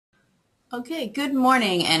Okay, good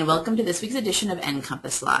morning and welcome to this week's edition of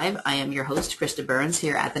NCompass Live. I am your host, Krista Burns,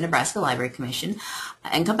 here at the Nebraska Library Commission.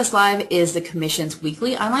 NCompass Live is the Commission's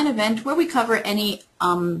weekly online event where we cover any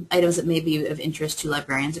items that may be of interest to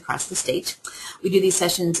librarians across the state. We do these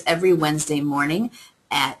sessions every Wednesday morning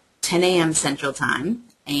at 10 a.m. Central Time,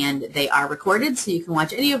 and they are recorded, so you can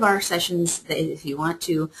watch any of our sessions if you want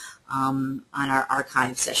to on our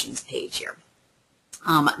archive sessions page here.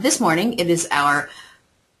 This morning, it is our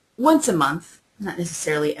once a month, not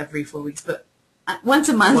necessarily every 4 weeks, but once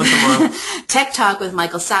a month, Tech Talk with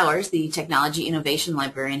Michael Sauers, the Technology Innovation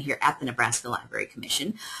Librarian here at the Nebraska Library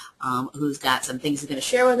Commission, who's got some things he's going to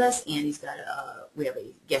share with us, and we have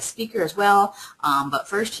a guest speaker as well. But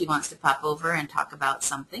first, he wants to pop over and talk about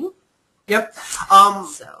something. Yep. All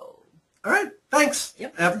right. Thanks.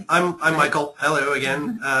 Yep. I'm Michael. Hello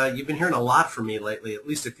again. You've been hearing a lot from me lately. At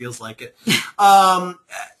least it feels like it.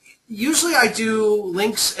 Usually I do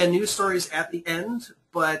links and news stories at the end,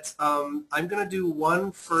 but I'm going to do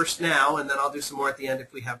one first now, and then I'll do some more at the end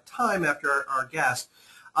if we have time after our guest.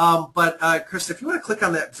 But Krista, if you want to click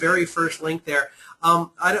on that very first link there,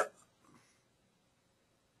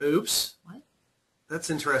 Oops. What? That's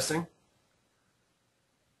interesting.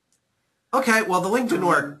 Okay, well, the link didn't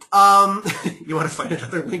work. You want to find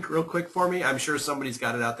another link real quick for me? I'm sure somebody's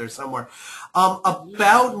got it out there somewhere.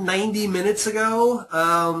 About 90 minutes ago,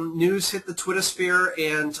 news hit the Twittersphere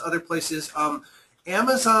and other places.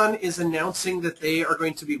 Amazon is announcing that they are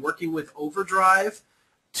going to be working with Overdrive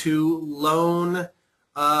to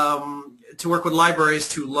work with libraries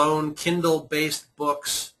to loan Kindle-based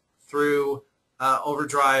books through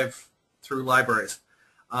Overdrive through libraries.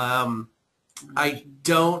 I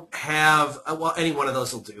don't have, well, any one of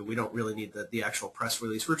those will do. We don't really need the actual press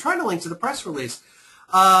release. We're trying to link to the press release,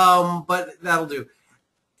 but that'll do.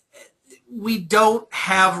 We don't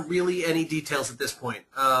have really any details at this point.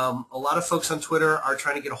 A lot of folks on Twitter are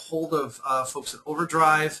trying to get a hold of folks at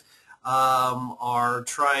Overdrive, are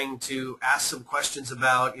trying to ask some questions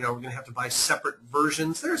about, we're going to have to buy separate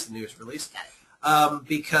versions. There's the news release.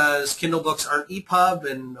 Because Kindle books aren't EPUB,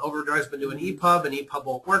 and Overdrive's been doing EPUB, and EPUB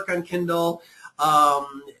won't work on Kindle.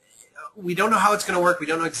 We don't know how it's going to work. We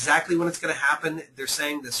don't know exactly when it's going to happen. They're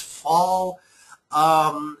saying this fall.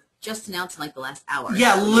 Just announced in like the last hour.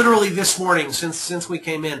 Yeah, literally this morning since we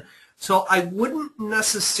came in. So I wouldn't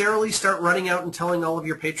necessarily start running out and telling all of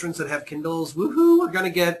your patrons that have Kindles, woohoo, we're going to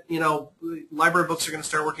get, library books are going to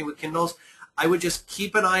start working with Kindles. I would just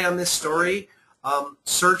keep an eye on this story.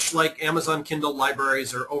 Search like Amazon Kindle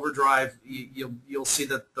libraries or Overdrive. You'll see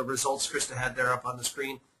that the results Krista had there up on the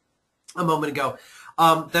screen a moment ago.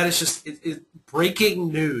 That is just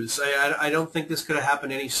breaking news. I don't think this could have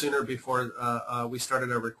happened any sooner before we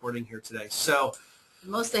started our recording here today. So The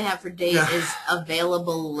most they have for date is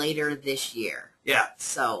available later this year. Yeah.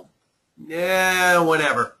 So. Yeah,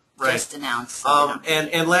 whenever. Right. Just announced.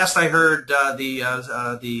 And last I heard,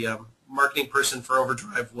 the marketing person for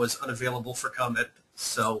Overdrive was unavailable for comment.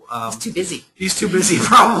 So he's too busy. He's too busy,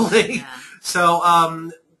 probably. Yeah.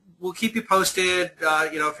 So we'll keep you posted.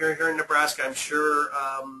 If you're here in Nebraska, I'm sure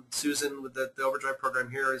Susan with the Overdrive program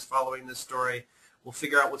here is following this story. We'll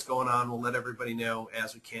figure out what's going on. We'll let everybody know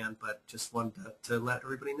as we can, but just wanted to let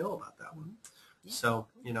everybody know about that one. Yeah. So,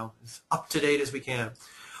 as up to date as we can.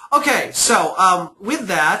 Okay, so with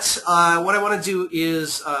that, what I want to do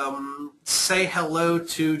is say hello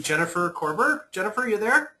to Jennifer Koerber. Jennifer, you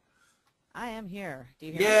there? I am here. Do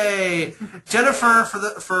you hear Yay! Jennifer,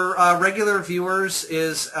 for regular viewers,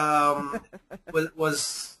 has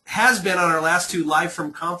been on our last two live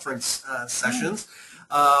from conference sessions,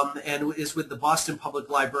 and is with the Boston Public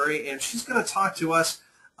Library, and she's going to talk to us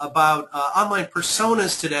about online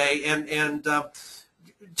personas today. And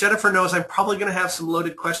Jennifer knows I'm probably going to have some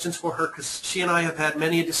loaded questions for her because she and I have had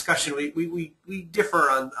many a discussion. We differ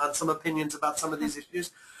on some opinions about some of these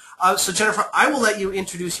issues. So Jennifer, I will let you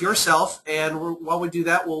introduce yourself, and while we do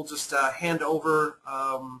that, we'll just hand over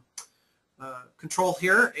control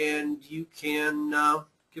here, and you can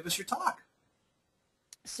give us your talk.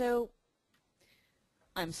 So,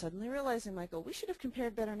 I'm suddenly realizing, Michael, we should have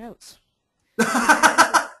compared better notes.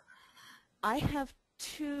 I have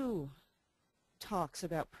two talks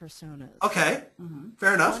about personas. Okay,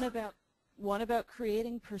 fair enough. One about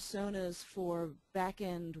creating personas for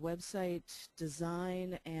back-end website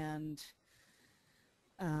design and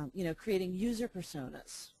creating user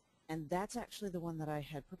personas. And that's actually the one that I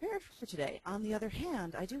had prepared for today. On the other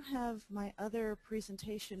hand, I do have my other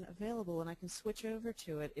presentation available, and I can switch over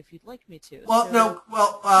to it if you'd like me to. Well,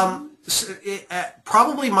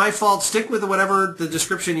 probably my fault. Stick with whatever the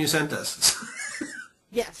description you sent us.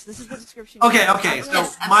 Yes, this is the description. Okay. So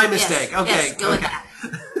yes, my mistake. Yes, Okay. yes, go with that.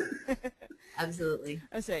 Absolutely.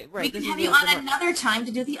 I say, We right. can This have is you the on another time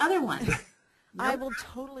to do the other one. I will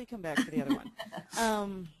totally come back for the other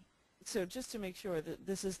one. So just to make sure that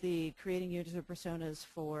this is the creating user personas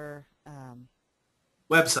for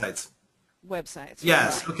Websites. websites.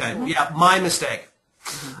 Yes. Right. Okay. Cool. Yeah. My mistake.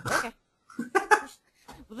 Okay.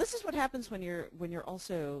 Well, this is what happens when you're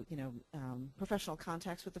also professional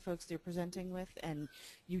contacts with the folks that you're presenting with, and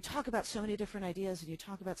you talk about so many different ideas and you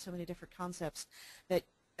talk about so many different concepts that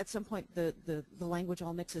at some point the language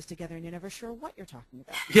all mixes together and you're never sure what you're talking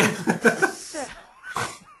about. Yeah.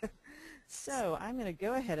 So I'm going to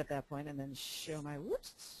go ahead at that point and then show my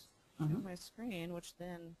my screen, which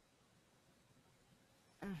then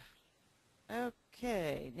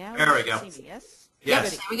okay, now There we you go. see me, yes?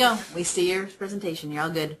 Yes. There we go. We see your presentation. You're all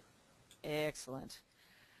good. Excellent.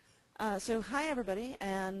 So hi everybody,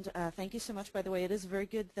 and thank you so much. By the way, it is very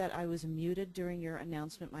good that I was muted during your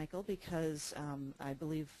announcement, Michael, because I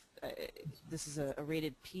believe this is a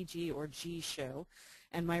rated PG or G show,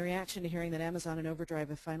 and my reaction to hearing that Amazon and Overdrive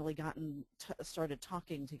have finally started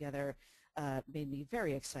talking together made me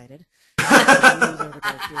very excited. I use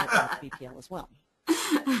Overdrive here at BPL as well.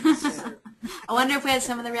 I wonder if we had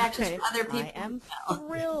some of the reactions from other people. I am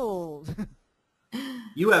thrilled.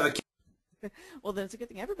 You have a. Well, then it's a good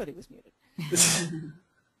thing everybody was muted.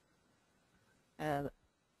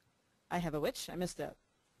 I have a which? I missed out.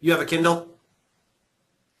 You have a Kindle?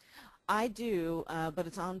 I do, but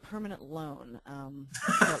it's on permanent loan.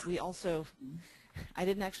 But we also, I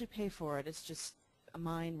didn't actually pay for it. It's just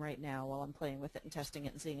mine right now while I'm playing with it and testing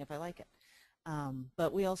it and seeing if I like it.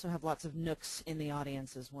 But we also have lots of nooks in the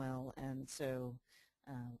audience as well, and so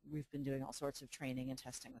we've been doing all sorts of training and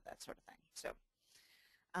testing with that sort of thing. So.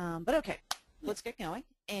 But okay, let's get going,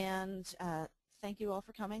 and thank you all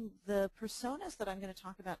for coming. The personas that I'm going to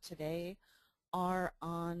talk about today are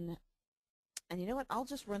on, and you know what, I'll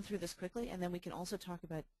just run through this quickly, and then we can also talk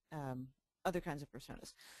about other kinds of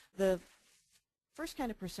personas. The first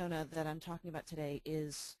kind of persona that I'm talking about today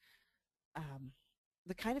is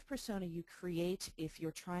the kind of persona you create if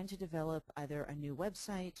you're trying to develop either a new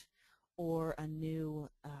website or a new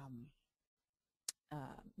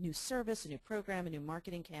new service, a new program, a new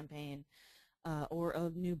marketing campaign, or a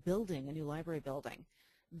new building, a new library building.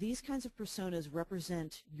 These kinds of personas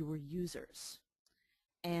represent your users,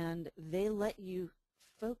 and they let you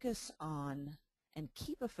focus on and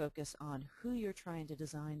keep a focus on who you're trying to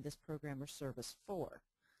design this program or service for.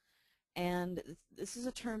 And this is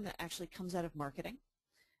a term that actually comes out of marketing,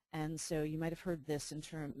 and so you might have heard this in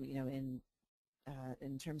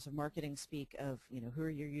terms of marketing speak of, who are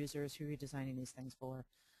your users, who are you designing these things for.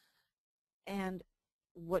 And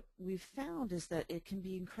what we've found is that it can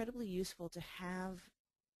be incredibly useful to have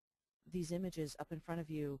these images up in front of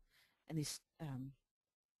you and these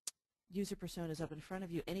user personas up in front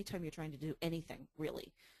of you anytime you're trying to do anything,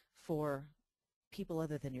 really, for people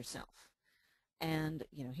other than yourself. And,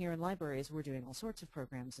 here in libraries, we're doing all sorts of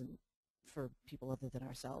programs and for people other than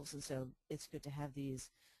ourselves, and so it's good to have these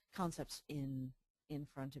concepts in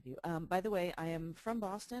front of you. By the way, I am from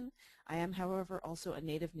Boston. I am, however, also a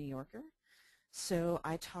native New Yorker, so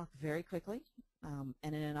I talk very quickly, and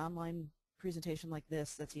in an online presentation like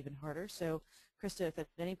this, that's even harder. So, Krista, if at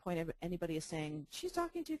any point anybody is saying, she's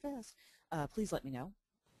talking too fast, please let me know.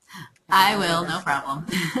 I will, no problem.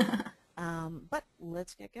 But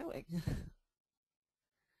let's get going.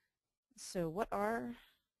 So what are,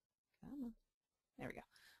 there we go.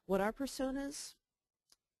 What are personas?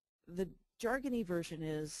 The jargony version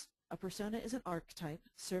is, a persona is an archetype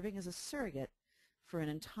serving as a surrogate for an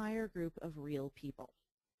entire group of real people.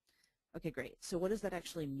 Okay, great. So what does that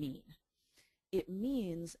actually mean? It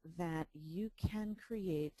means that you can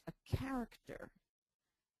create a character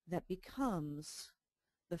that becomes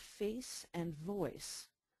the face and voice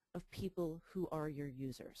of people who are your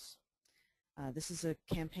users. This is a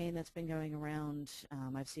campaign that's been going around.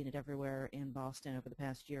 I've seen it everywhere in Boston over the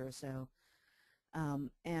past year or so.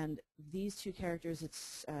 And these two characters,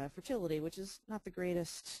 it's fertility, which is not the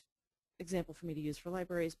greatest example for me to use for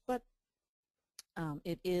libraries, but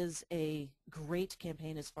it is a great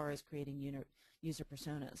campaign as far as creating user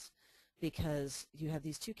personas, because you have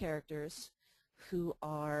these two characters who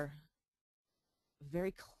are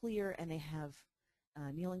very clear, and they have,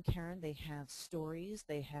 Neil and Karen, they have stories,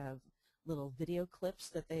 they have little video clips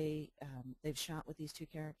that they've shot with these two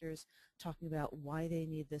characters talking about why they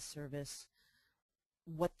need this service,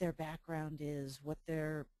 what their background is, what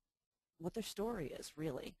their story is,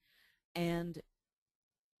 really. And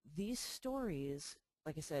these stories,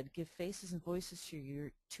 like I said, give faces and voices to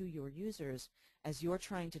your users as you're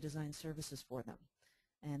trying to design services for them.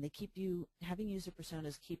 And they keep you, having user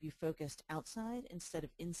personas keep you focused outside instead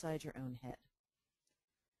of inside your own head.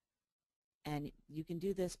 And you can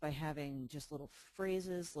do this by having just little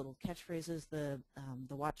phrases, little catchphrases. The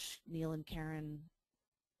Watch Neil and Karen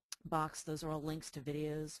box, those are all links to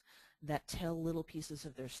videos that tell little pieces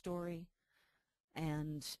of their story.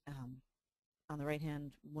 And on the right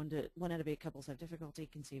hand, one out of 8 couples have difficulty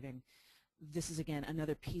conceiving. This is, again,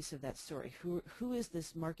 another piece of that story. Who is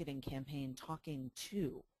this marketing campaign talking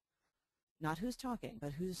to? Not who's talking,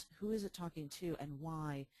 but who is it talking to, and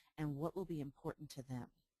why, and what will be important to them.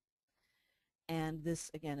 And this,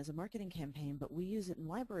 again, is a marketing campaign, but we use it in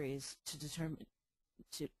libraries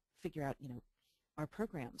to figure out, our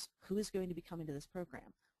programs. Who is going to be coming to this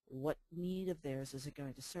program? What need of theirs is it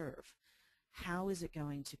going to serve? How is it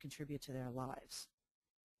going to contribute to their lives?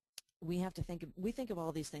 We think of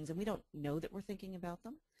all these things, and we don't know that we're thinking about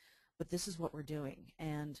them, but this is what we're doing.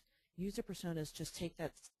 And user personas just take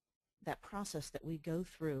that process that we go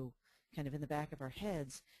through kind of in the back of our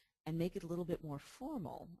heads and make it a little bit more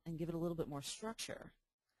formal and give it a little bit more structure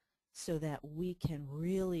so that we can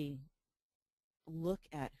really look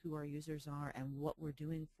at who our users are and what we're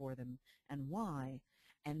doing for them and why,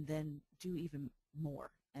 and then do even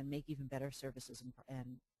more and make even better services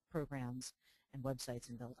and programs and websites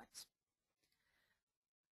and buildings.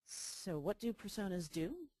 So what do personas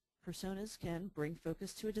do? Personas can bring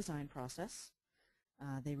focus to a design process.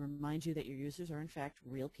 They remind you that your users are in fact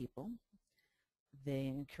real people. They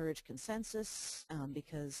encourage consensus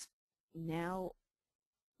because now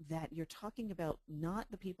that you're talking about not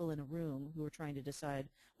the people in a room who are trying to decide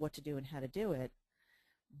what to do and how to do it,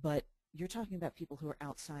 but you're talking about people who are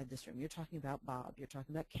outside this room. You're talking about Bob. You're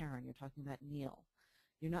talking about Karen. You're talking about Neil.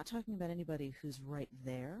 You're not talking about anybody who's right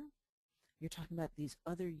there. You're talking about these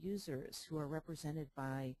other users who are represented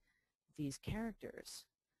by these characters.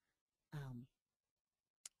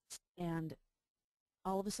 And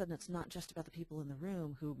all of a sudden, it's not just about the people in the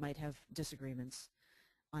room who might have disagreements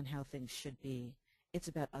on how things should be. It's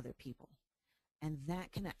about other people. And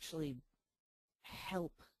that can actually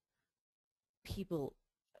help people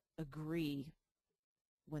agree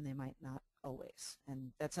when they might not always.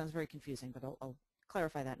 And that sounds very confusing, but I'll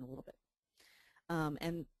clarify that in a little bit.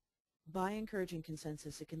 And by encouraging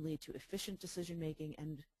consensus, it can lead to efficient decision-making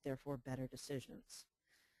and therefore better decisions.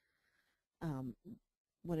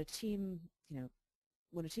 When a team,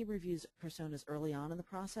 when a team reviews personas early on in the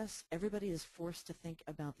process, everybody is forced to think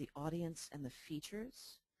about the audience and the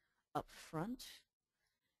features up front,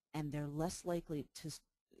 and they're less likely to,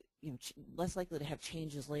 less likely to have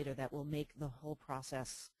changes later that will make the whole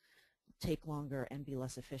process take longer and be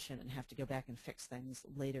less efficient and have to go back and fix things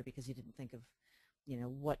later because you didn't think of,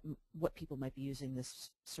 what people might be using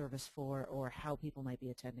this service for or how people might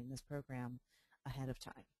be attending this program ahead of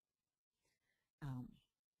time.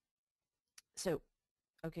 So,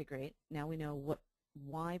 okay, great. Now we know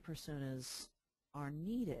why personas are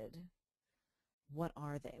needed. What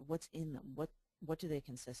are they? What's in them? What do they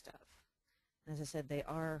consist of? And as I said, they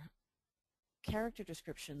are character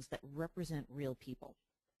descriptions that represent real people.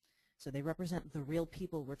 So they represent the real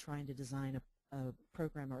people we're trying to design a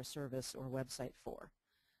program or a service or a website for.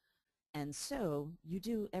 And so you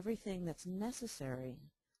do everything that's necessary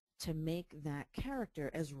to make that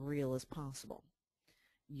character as real as possible.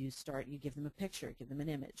 You give them a picture, give them an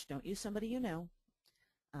image. Don't use somebody you know.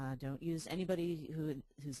 Don't use anybody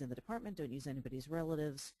who's in the department. Don't use anybody's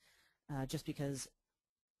relatives, just because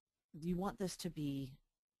you want this to be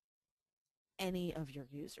any of your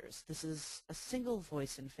users. This is a single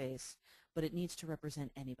voice and face, but it needs to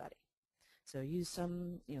represent anybody. So use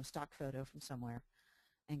some stock photo from somewhere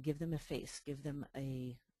and give them a face, give them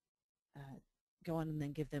a, go on and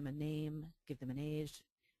then give them a name, give them an age,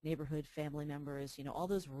 neighborhood, family members, all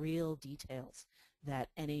those real details that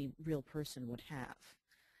any real person would have.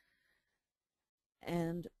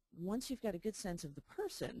 And once you've got a good sense of the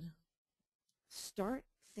person, start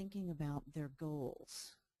thinking about their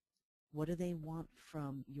goals. What do they want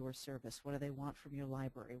from your service? What do they want from your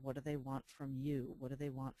library? What do they want from you? What do they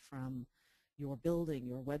want from your building,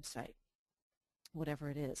 your website? Whatever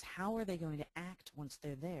it is. How are they going to act once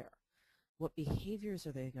they're there? What behaviors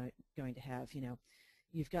are they going to have?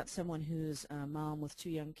 You've got someone who's a mom with 2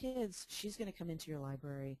 young kids. She's going to come into your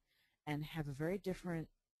library and have a very different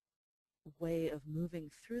way of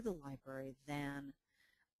moving through the library than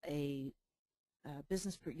a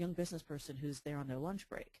young business person who's there on their lunch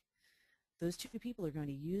break. Those 2 people are going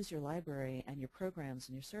to use your library and your programs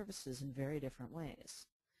and your services in very different ways.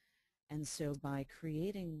 And so by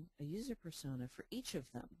creating a user persona for each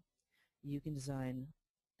of them, you can design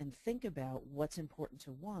and think about what's important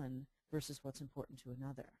to one versus what's important to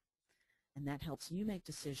another. And that helps you make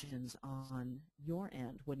decisions on your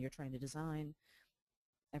end when you're trying to design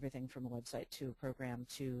everything from a website to a program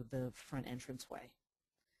to the front entranceway.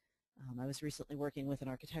 I was recently working with an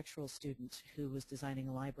architectural student who was designing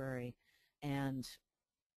a library, and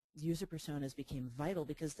user personas became vital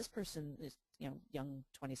because this person is, young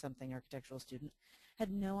 20-something architectural student,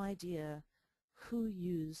 had no idea who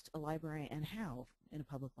used a library and how in a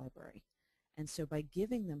public library. And so by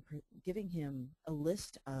giving him a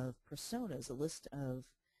list of personas, a list of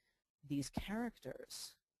these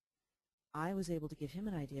characters, I was able to give him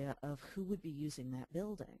an idea of who would be using that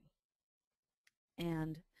building.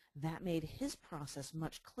 And that made his process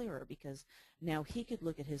much clearer because now he could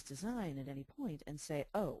look at his design at any point and say,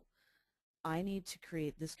 oh, I need to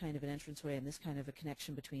create this kind of an entranceway and this kind of a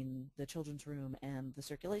connection between the children's room and the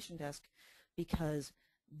circulation desk because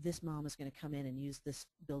this mom is going to come in and use this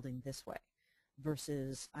building this way,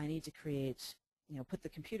 versus I need to create, put the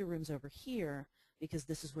computer rooms over here because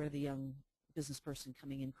this is where the young business person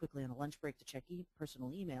coming in quickly on a lunch break to check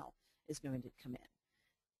personal email is going to come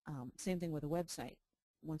in. Same thing with a website.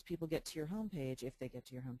 Once people get to your homepage, if they get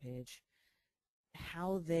to your homepage,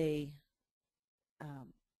 how they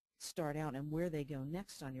start out and where they go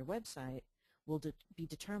next on your website will be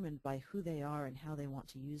determined by who they are and how they want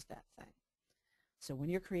to use that thing. So when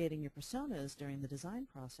you're creating your personas during the design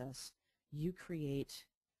process, you create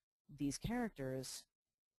these characters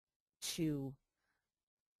to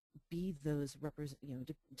be those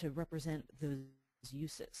to represent those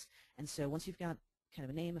uses. And so once you've got kind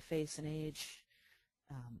of a name, a face, an age,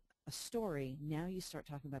 a story, now you start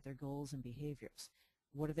talking about their goals and behaviors.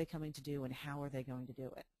 What are they coming to do and how are they going to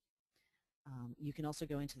do it? You can also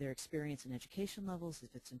go into their experience and education levels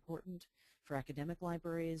if it's important. For academic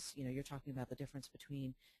libraries, you're talking about the difference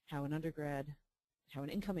between how an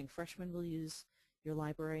incoming freshman will use your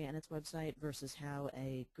library and its website versus how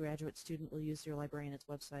a graduate student will use your library and its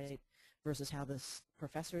website versus how the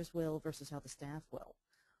professors will versus how the staff will.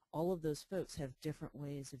 All of those folks have different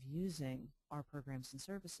ways of using our programs and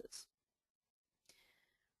services.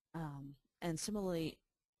 And similarly,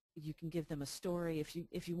 you can give them a story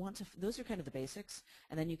if you want to. Those are kind of the basics,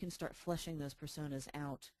 and then you can start fleshing those personas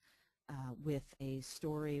out with a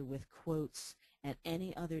story, with quotes, and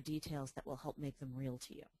any other details that will help make them real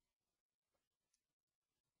to you.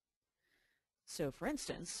 So for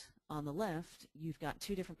instance, on the left, you've got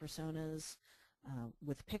two different personas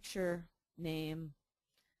with picture, name,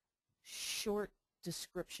 short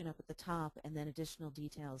description up at the top, and then additional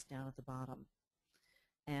details down at the bottom.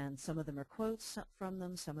 And some of them are quotes from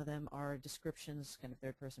them, some of them are descriptions, kind of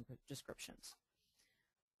third-person descriptions.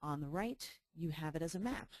 On the right, you have it as a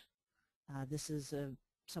map. This is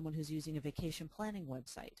someone who's using a vacation planning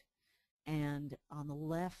website. And on the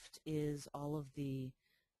left is all of the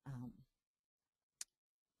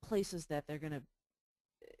places that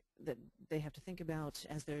that they have to think about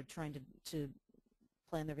as they're trying to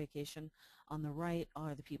plan their vacation. On the right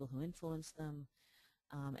are the people who influence them.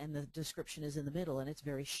 And the description is in the middle, and it's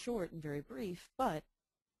very short and very brief, but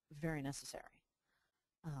very necessary.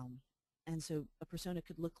 And so a persona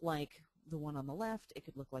could look like the one on the left, it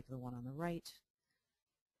could look like the one on the right.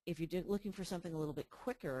 If you're looking for something a little bit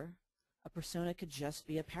quicker, a persona could just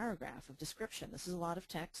be a paragraph of description. This is a lot of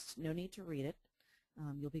text, no need to read it.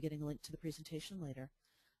 You'll be getting a link to the presentation later.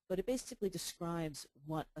 But it basically describes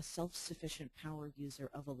what a self-sufficient power user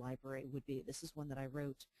of a library would be. This is one that I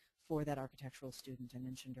wrote for that architectural student I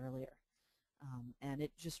mentioned earlier. And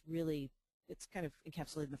it just really, it's kind of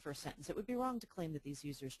encapsulated in the first sentence. It would be wrong to claim that these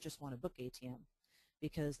users just want a book ATM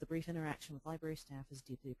because the brief interaction with library staff is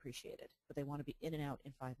deeply appreciated, but they want to be in and out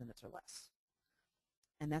in 5 minutes or less.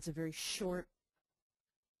 And that's a very short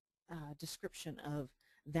description of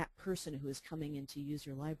that person who is coming in to use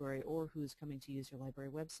your library or who is coming to use your library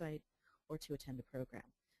website or to attend a program.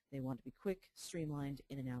 They want to be quick, streamlined,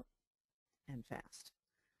 in and out, and fast.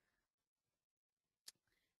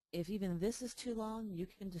 If even this is too long, you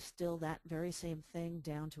can distill that very same thing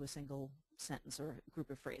down to a single sentence or group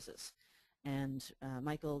of phrases. And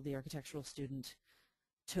Michael, the architectural student,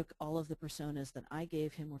 took all of the personas that I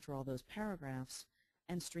gave him, which were all those paragraphs,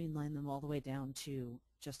 and streamlined them all the way down to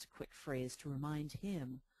just a quick phrase to remind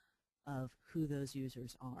him of who those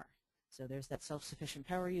users are. So there's that self-sufficient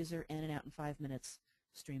power user, in and out in 5 minutes,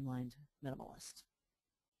 streamlined minimalist.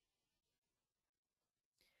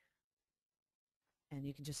 And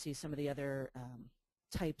you can just see some of the other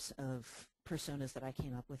types of personas that I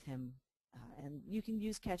came up with him. And you can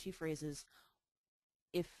use catchy phrases.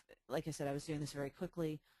 If, like I said, I was doing this very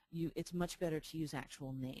quickly, it's much better to use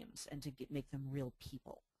actual names and to make them real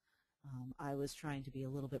people. I was trying to be a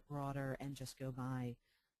little bit broader and just go by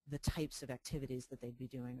the types of activities that they'd be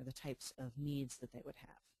doing or the types of needs that they would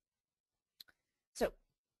have. So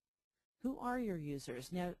Who are your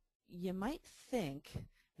users? Now, you might think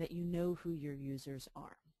that you know who your users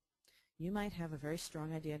are. You might have a very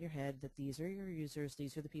strong idea in your head that these are your users,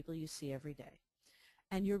 these are the people you see every day.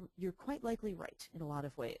 And you're quite likely right in a lot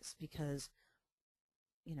of ways, because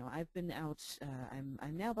I've been out,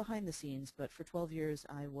 I'm now behind the scenes, but for 12 years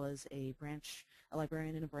I was a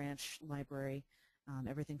librarian in a branch library,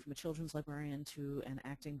 everything from a children's librarian to an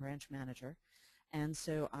acting branch manager. And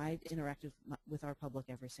so I interacted with our public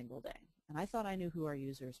every single day. And I thought I knew who our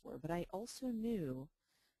users were, but I also knew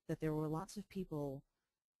that there were lots of people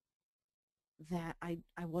that I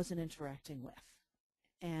wasn't interacting with,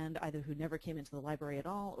 and either who never came into the library at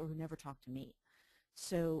all or who never talked to me.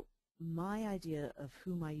 So my idea of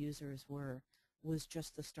who my users were was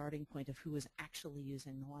just the starting point of who was actually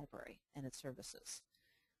using the library and its services.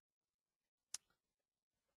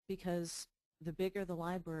 Because the bigger the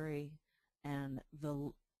library and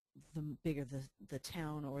the bigger the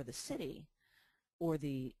town or the city or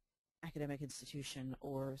the academic institution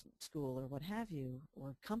or school or what have you,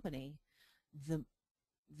 or company, the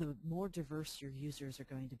more diverse your users are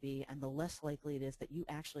going to be, and the less likely it is that you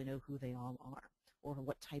actually know who they all are or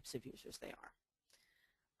what types of users they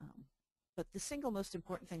are. But the single most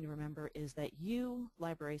important thing to remember is that you,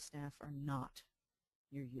 library staff, are not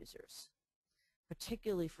your users,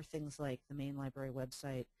 particularly for things like the main library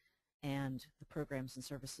website and the programs and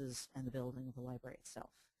services and the building of the library itself.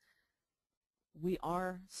 We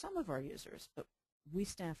are some of our users, but we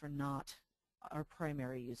staff are not our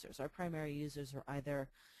primary users. Our primary users are either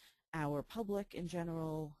our public in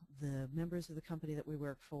general, the members of the company that we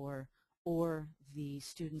work for, or the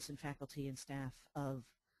students and faculty and staff of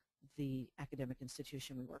the academic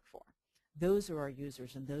institution we work for. Those are our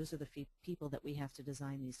users, and those are the people that we have to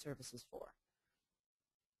design these services for.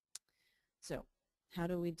 So how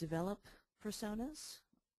do we develop personas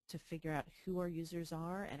to figure out who our users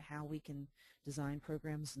are and how we can design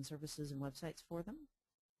programs and services and websites for them?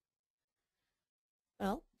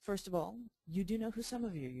 Well, first of all, you do know who some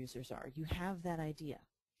of your users are. You have that idea.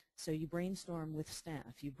 So you brainstorm with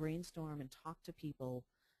staff. You brainstorm and talk to people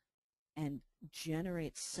and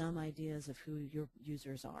generate some ideas of who your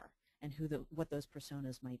users are and what those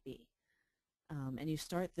personas might be. And you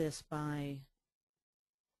start this by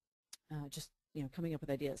just coming up with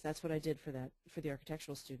ideas. That's what I did for the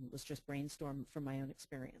architectural student, was just brainstorm from my own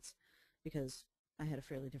experience, because I had a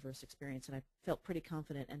fairly diverse experience and I felt pretty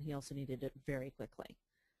confident, and he also needed it very quickly.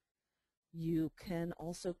 You can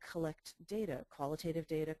also collect data, qualitative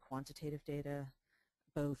data, quantitative data,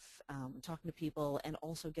 both talking to people and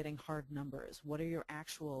also getting hard numbers. What are your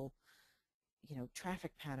actual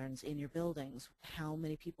traffic patterns in your buildings? How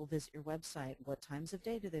many people visit your website? What times of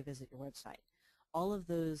day do they visit your website? All of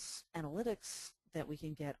those analytics that we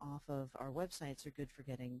can get off of our websites are good for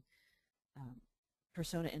getting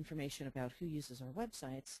persona information about who uses our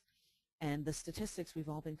websites, and the statistics we've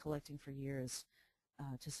all been collecting for years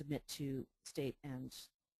to submit to state and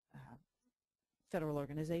federal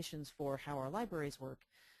organizations for how our libraries work.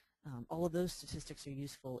 All of those statistics are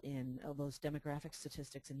useful all those demographic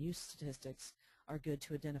statistics and use statistics are good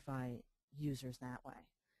to identify users that way.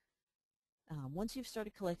 Once you've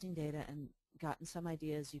started collecting data and gotten some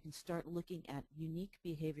ideas, you can start looking at unique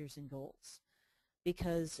behaviors and goals.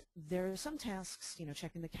 Because there are some tasks,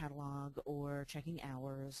 checking the catalog or checking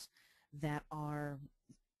hours, that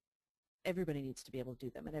everybody needs to be able to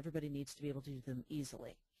do them, and everybody needs to be able to do them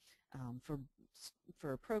easily.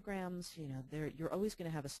 For programs, you're always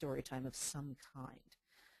going to have a story time of some kind.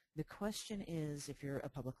 The question is, if you're a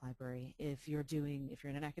public library, if you're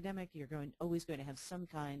an academic, you're always going to have some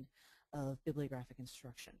kind of bibliographic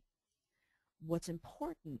instruction. What's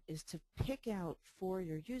important is to pick out for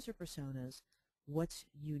your user personas what's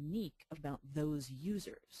unique about those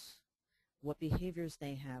users, what behaviors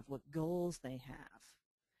they have, what goals they have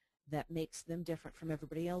that makes them different from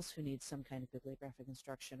everybody else who needs some kind of bibliographic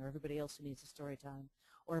instruction, or everybody else who needs a story time,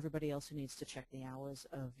 or everybody else who needs to check the hours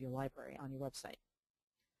of your library on your website.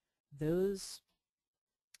 Those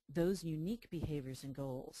unique behaviors and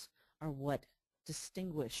goals are what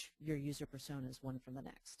distinguish your user personas one from the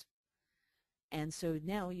next. And so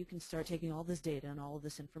now you can start taking all this data and all of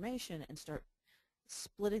this information and start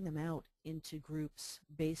splitting them out into groups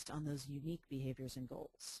based on those unique behaviors and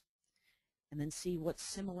goals. And then see what's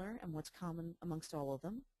similar and what's common amongst all of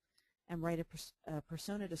them, and write a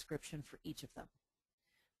persona description for each of them.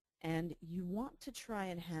 And you want to try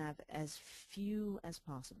and have as few as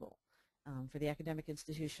possible. For the academic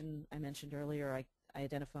institution I mentioned earlier, I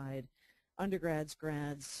identified undergrads,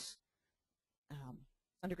 grads,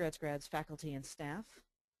 faculty, and staff.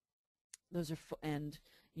 Those are, and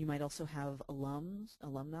you might also have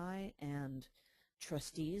alumni and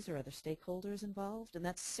trustees or other stakeholders involved, and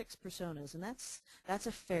that's 6 personas, and that's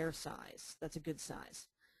a fair size. That's a good size.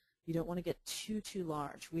 You don't want to get too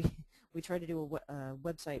large. We tried to do a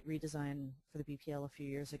website redesign for the BPL a few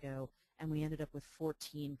years ago, and we ended up with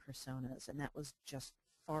 14 personas, and that was just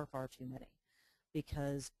far too many.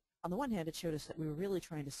 Because on the one hand, it showed us that we were really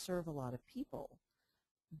trying to serve a lot of people,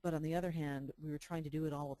 but on the other hand, we were trying to do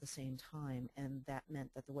it all at the same time, and that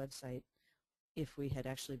meant that the website, if we had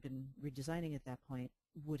actually been redesigning at that point,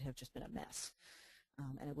 would have just been a mess.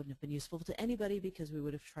 And it wouldn't have been useful to anybody because we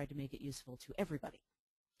would have tried to make it useful to everybody.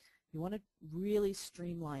 You want to really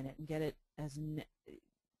streamline it and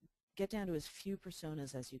get down to as few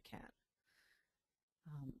personas as you can.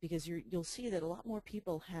 Because you'll see that a lot more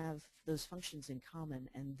people have those functions in common,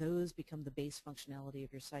 and those become the base functionality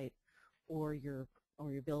of your site or your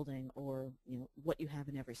building, or what you have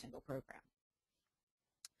in every single program.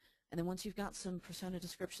 And then once you've got some persona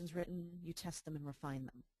descriptions written, you test them and refine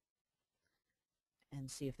them and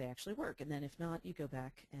see if they actually work. And then if not, you go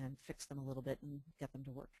back and fix them a little bit and get them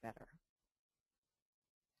to work better.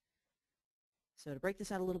 So to break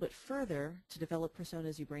this out a little bit further, to develop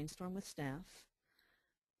personas, you brainstorm with staff.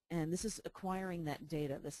 And this is acquiring that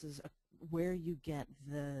data. This is where you get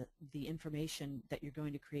the information that you're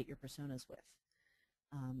going to create your personas with.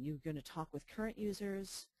 You're going to talk with current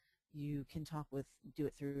users. You can do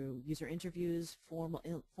it through user interviews, formal,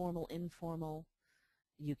 informal.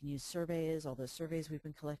 You can use surveys, all those surveys we've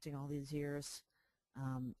been collecting all these years.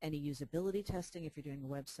 Any usability testing, if you're doing a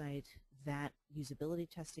website, that usability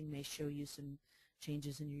testing may show you some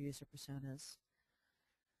changes in your user personas.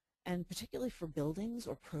 And particularly for buildings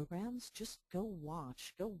or programs, just go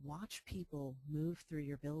watch people move through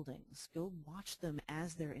your buildings. Go watch them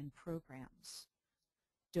as they're in programs.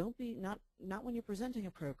 Don't be, not when you're presenting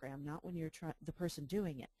a program, not when you're the person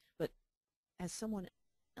doing it, but as someone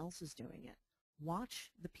else is doing it.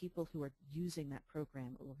 Watch the people who are using that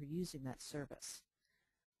program or who are using that service,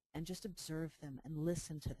 and just observe them and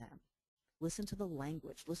listen to them. Listen to the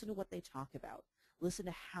language. Listen to what they talk about. Listen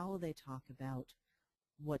to how they talk about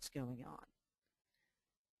what's going on.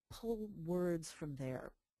 Pull words from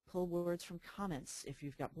there. Pull words from comments. If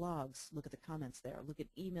you've got blogs, look at the comments there. Look at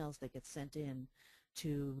emails that get sent in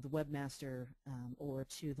to the webmaster or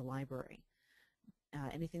to the library.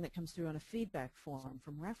 Anything that comes through on a feedback form,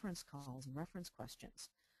 from reference calls and reference questions.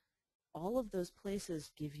 All of those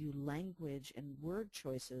places give you language and word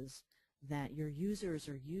choices that your users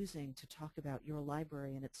are using to talk about your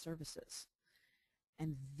library and its services.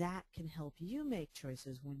 And that can help you make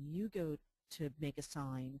choices when you go to make a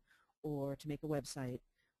sign or to make a website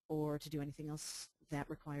or to do anything else that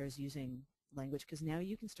requires using language, because now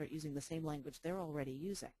you can start using the same language they're already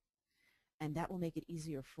using. And that will make it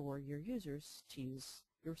easier for your users to use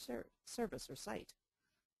your service or site.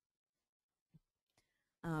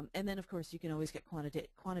 And then, of course, you can always get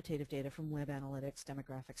quantitative data from web analytics,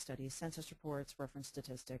 demographic studies, census reports, reference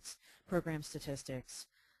statistics, program statistics,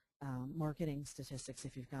 marketing statistics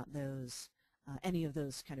if you've got those, any of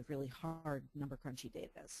those kind of really hard number crunchy data.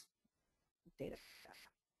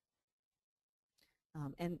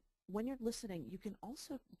 And when you're listening, you can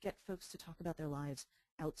also get folks to talk about their lives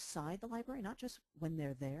outside the library, not just when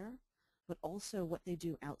they're there, but also what they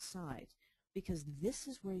do outside, because this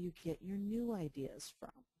is where you get your new ideas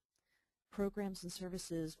from. Programs and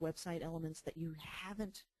services, website elements that you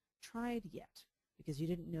haven't tried yet because you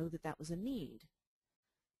didn't know that that was a need.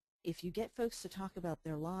 If you get folks to talk about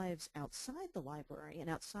their lives outside the library and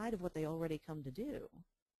outside of what they already come to do,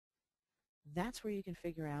 that's where you can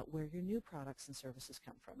figure out where your new products and services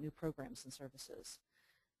come from, new programs and services.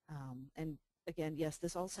 And again, yes,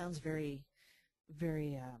 this all sounds very,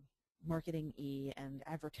 very marketing-y and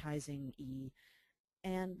advertising-y,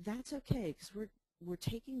 and that's okay, because we're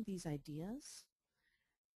taking these ideas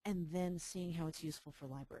and then seeing how it's useful for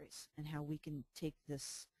libraries and how we can take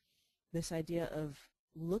this idea of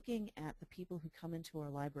looking at the people who come into our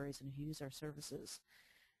libraries and who use our services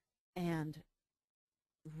and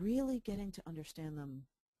really getting to understand them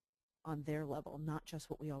on their level, not just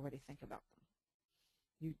what we already think about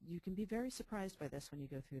them. You can be very surprised by this when you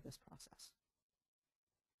go through this process.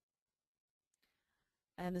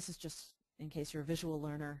 And this is just, in case you're a visual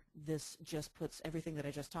learner, this just puts everything that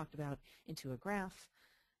I just talked about into a graph,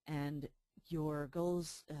 and your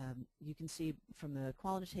goals, you can see from the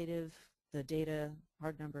quantitative, the data,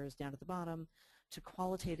 hard numbers down at the bottom, to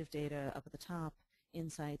qualitative data up at the top,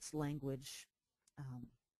 insights, language,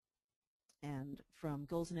 and from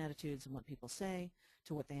goals and attitudes and what people say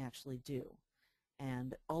to what they actually do.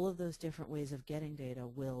 And all of those different ways of getting data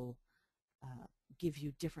will give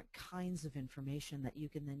you different kinds of information that you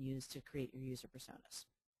can then use to create your user personas.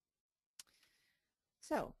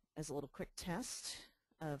 So, as a little quick test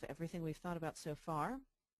of everything we've thought about so far,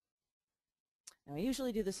 now I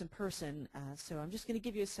usually do this in person, so I'm just going to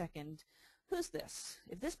give you a second. Who's this?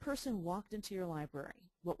 If this person walked into your library,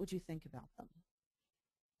 what would you think about them?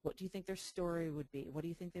 What do you think their story would be? What do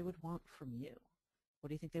you think they would want from you? What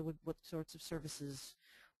do you think they would, what sorts of services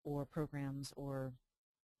or programs or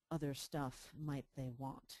other stuff might they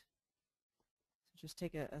want? So just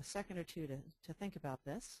take a second or two to think about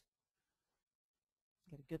this.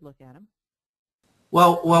 Get a good look at them.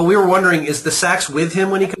 Well, we were wondering, is the sax with him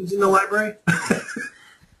when he comes in the library?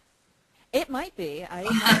 It might be.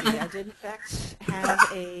 I did, in fact, have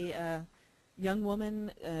a young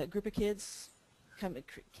woman, group of kids, they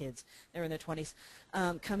were in their 20s,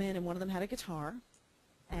 come in, and one of them had a guitar,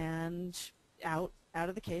 and out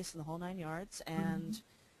of the case in the whole 9 yards, and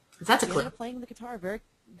That's a she clip. ended up playing the guitar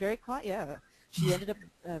very quiet. Yeah, she ended up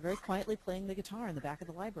very quietly playing the guitar in the back of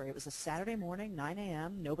the library. It was a Saturday morning, 9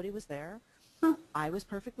 a.m. Nobody was there. I was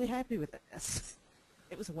perfectly happy with this.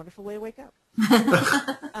 It was a wonderful way to wake up.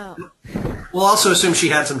 We'll also assume she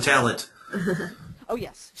had some talent. Oh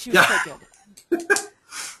yes, she was quite good.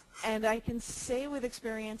 And I can say with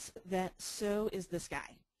experience that so is this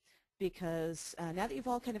guy, because now that you've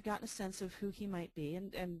all kind of gotten a sense of who he might be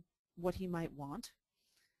and what he might want,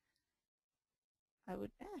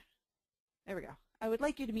 there we go. I would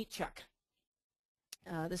like you to meet Chuck.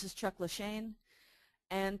 This is Chuck LaShane,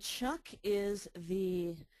 and Chuck is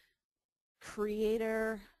the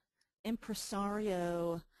creator,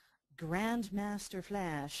 impresario, grandmaster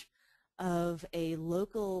flash of a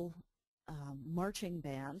local marching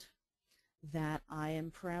band that I am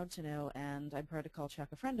proud to know, and I'm proud to call Chuck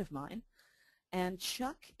a friend of mine. And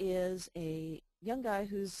Chuck is a young guy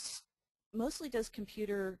who's mostly does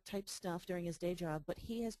computer type stuff during his day job, but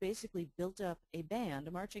he has basically built up a band,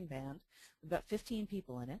 a marching band, with about 15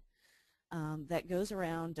 people in it, that goes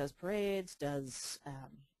around, does parades,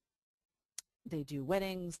 they do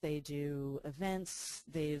weddings, they do events,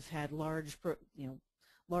 they've had large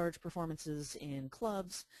performances in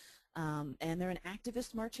clubs, and they're an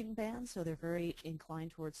activist marching band, so they're very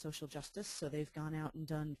inclined towards social justice. So they've gone out and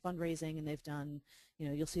done fundraising, and they've done,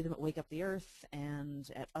 you'll see them at Wake Up the Earth and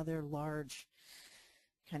at other large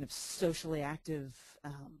kind of socially active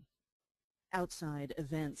outside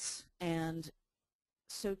events. And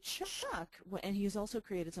so Chuck, and he's also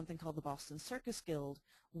created something called the Boston Circus Guild,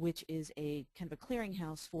 which is a kind of a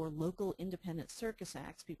clearinghouse for local independent circus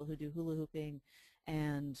acts, people who do hula hooping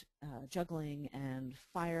and juggling and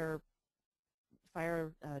fire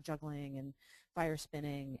juggling and fire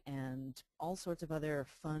spinning and all sorts of other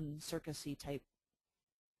fun circus-y type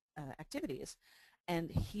activities. And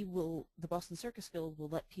the Boston Circus Guild will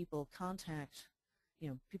let people contact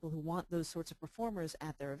people who want those sorts of performers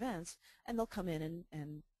at their events, and they'll come in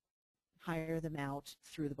and hire them out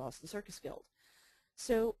through the Boston Circus Guild.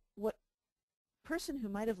 So what person who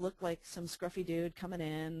might have looked like some scruffy dude coming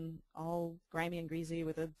in all grimy and greasy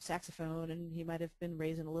with a saxophone, and he might have been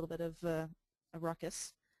raising a little bit of a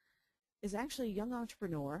ruckus, is actually a young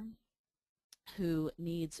entrepreneur who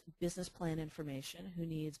needs business plan information, who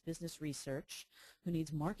needs business research, who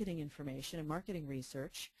needs marketing information and marketing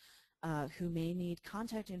research, who may need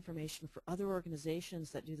contact information for other organizations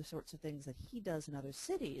that do the sorts of things that he does in other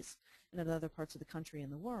cities and in other parts of the country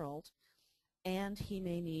and the world. And he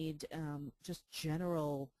may need just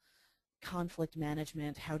general conflict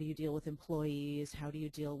management. How do you deal with employees? How do you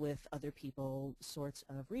deal with other people sorts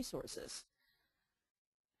of resources?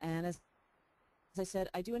 And as I said,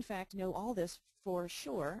 I do in fact know all this for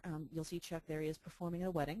sure. You'll see Chuck there. He is performing at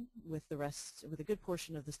a wedding with a good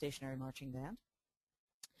portion of the stationary marching band.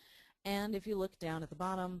 And if you look down at the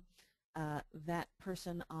bottom, that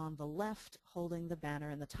person on the left holding the banner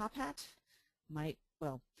and the top hat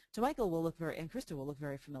to Michael will look and Krista will look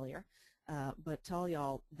very familiar, but to all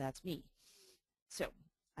y'all, that's me. So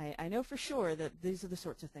I know for sure that these are the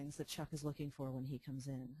sorts of things that Chuck is looking for when he comes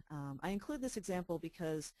in. I include this example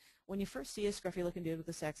because when you first see a scruffy-looking dude with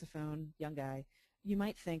a saxophone, young guy, you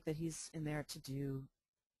might think that he's in there to do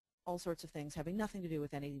all sorts of things having nothing to do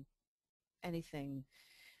with anything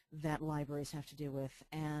that libraries have to do with.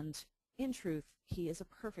 And in truth, he is a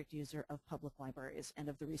perfect user of public libraries and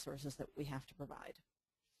of the resources that we have to provide.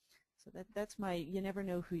 So that's my, you never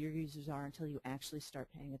know who your users are until you actually start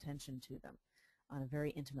paying attention to them on a very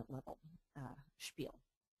intimate level spiel.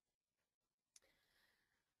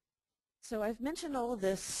 So I've mentioned all of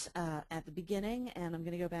this at the beginning, and I'm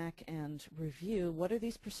going to go back and review what are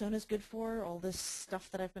these personas good for, all this stuff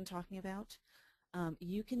that I've been talking about.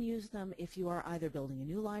 You can use them if you are either building a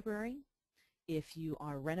new library, if you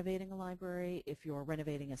are renovating a library, if you're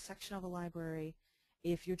renovating a section of a library,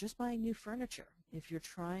 if you're just buying new furniture, if you're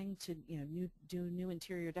trying to do new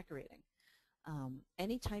interior decorating,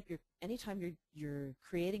 anytime you're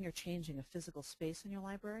creating or changing a physical space in your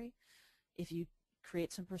library, if you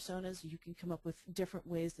create some personas, you can come up with different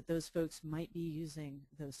ways that those folks might be using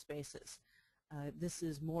those spaces. This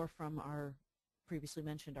is more from our previously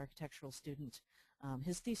mentioned architectural student.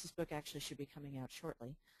 His thesis book actually should be coming out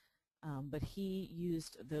shortly, but he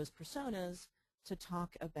used those personas to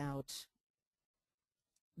talk about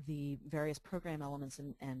the various program elements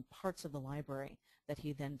and parts of the library that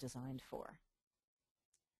he then designed for.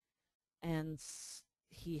 And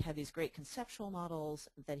he had these great conceptual models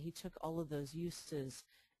that he took all of those uses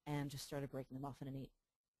and just started breaking them off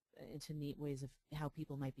into neat ways of how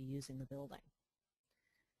people might be using the building.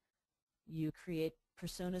 You create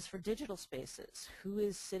personas for digital spaces. Who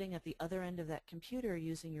is sitting at the other end of that computer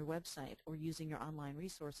using your website or using your online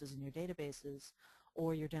resources in your databases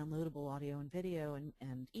or your downloadable audio and video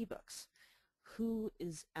and ebooks? Who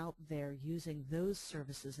is out there using those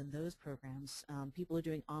services and those programs? People are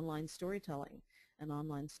doing online storytelling and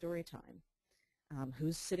online story time.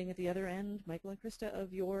 Who's sitting at the other end, Michael and Krista,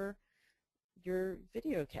 of your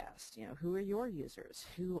video cast? Who are your users?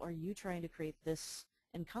 Who are you trying to create this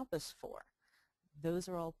NCompass for? Those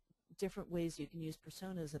are all different ways you can use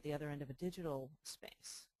personas at the other end of a digital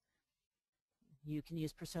space. You can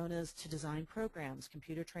use personas to design programs,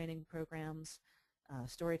 computer training programs,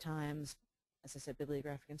 story times, as I said,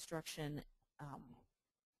 bibliographic instruction,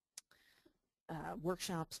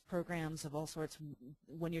 workshops, programs of all sorts.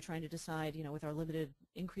 When you're trying to decide, with our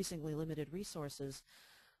increasingly limited resources,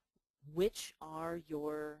 which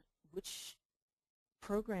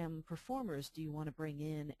program performers do you want to bring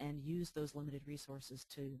in and use those limited resources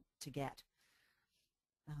to get?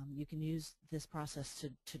 You can use this process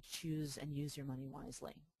to choose and use your money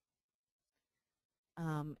wisely.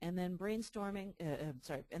 And then brainstorming,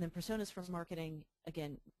 and then personas for marketing.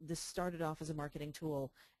 Again, this started off as a marketing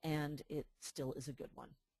tool, and it still is a good one.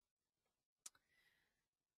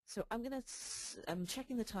 So I'm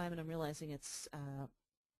checking the time, and I'm realizing it's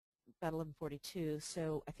about 11:42.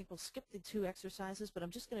 So I think we'll skip the 2 exercises, but I'm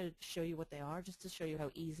just going to show you what they are, just to show you how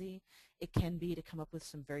easy it can be to come up with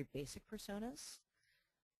some very basic personas.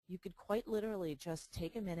 You could quite literally just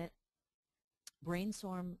take a minute,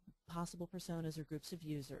 brainstorm possible personas or groups of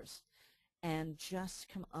users, and just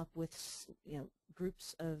come up with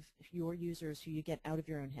groups of your users who you get out of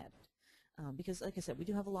your own head. Because, like I said, we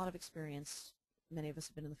do have a lot of experience. Many of us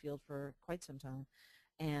have been in the field for quite some time,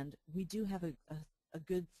 and we do have a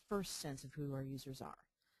good first sense of who our users are.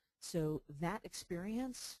 So that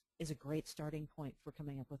experience is a great starting point for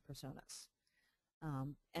coming up with personas.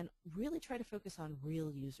 And really try to focus on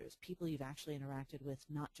real users, people you've actually interacted with,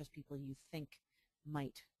 not just people you think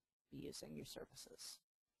might be using your services.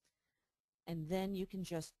 And then you can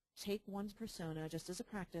just take one persona just as a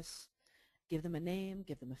practice, give them a name,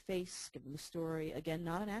 give them a face, give them a story. Again,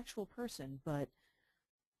 not an actual person, but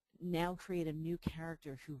now create a new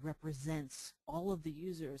character who represents all of the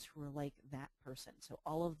users who are like that person. So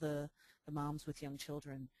all of the moms with young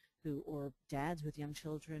children or dads with young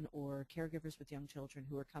children or caregivers with young children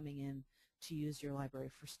who are coming in to use your library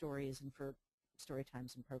for stories and for story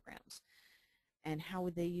times and programs. And how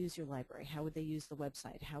would they use your library? How would they use the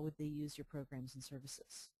website? How would they use your programs and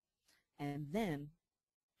services? And then,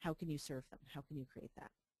 how can you serve them? How can you create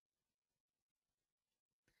that?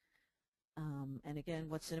 And again,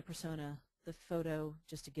 what's in a persona? The photo,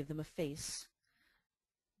 just to give them a face,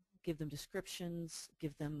 give them descriptions,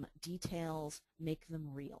 give them details, make them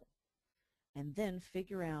real. And then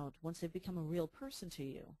figure out, once they've become a real person to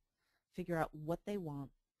you, figure out what they want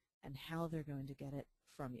and how they're going to get it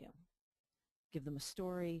from you. Give them a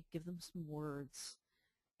story, give them some words,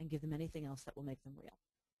 and give them anything else that will make them real.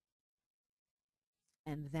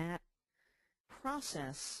 And that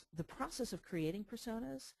process, the process of creating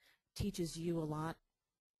personas, teaches you a lot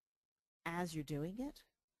as you're doing it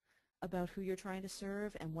about who you're trying to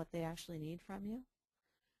serve and what they actually need from you.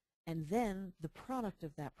 And then the product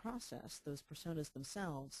of that process, those personas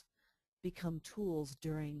themselves, become tools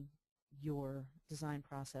during your design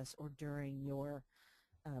process or during your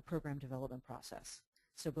program development process.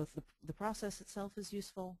 So both the process itself is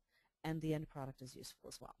useful and the end product is useful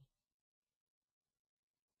as well.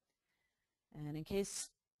 And in case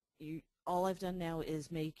all I've done now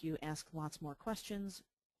is make you ask lots more questions,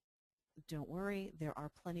 don't worry, there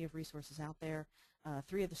are plenty of resources out there.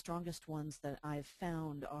 3 of the strongest ones that I've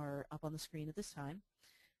found are up on the screen at this time.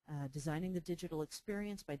 Designing the Digital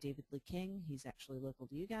Experience by David Lee King. He's actually local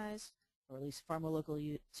to you guys, or at least far more local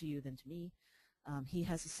to you than to me. He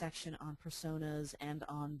has a section on personas and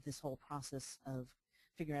on this whole process of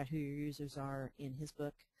figuring out who your users are in his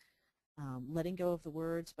book. Letting Go of the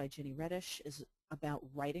Words by Ginny Reddish is about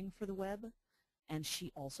writing for the web, and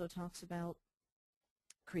she also talks about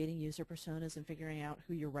creating user personas and figuring out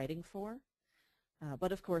who you're writing for.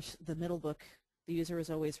 But of course, the middle book, The User is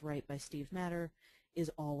Always Right by Steve Matter,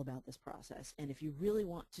 is all about this process. And if you really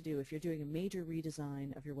want to do, if you're doing a major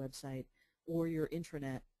redesign of your website or your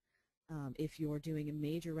intranet, if you're doing a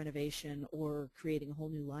major renovation or creating a whole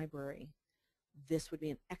new library, this would be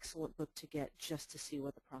an excellent book to get just to see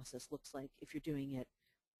what the process looks like if you're doing it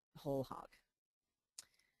whole hog.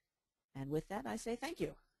 And with that, I say thank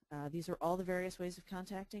you. These are all the various ways of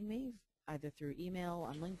contacting me, either through email,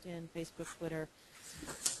 on LinkedIn, Facebook, Twitter,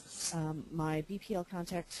 my BPL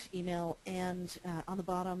contact email, and on the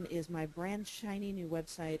bottom is my brand shiny new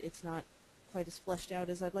website. It's not quite as fleshed out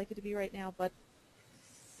as I'd like it to be right now, but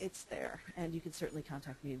it's there, and you can certainly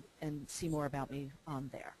contact me and see more about me on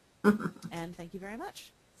there. And thank you very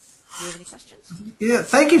much. Do you have any questions? Yeah,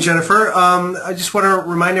 thank you, Jennifer. I just want to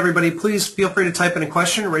remind everybody, please feel free to type in a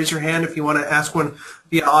question, raise your hand if you want to ask one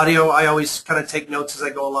via audio. I always kind of take notes as I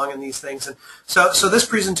go along in these things. And so this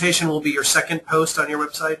presentation will be your second post on your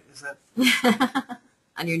website, is that?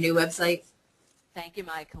 On your new website? Thank you,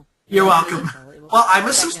 Michael. You're welcome. Well, I'm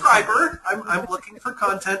a subscriber. I'm looking for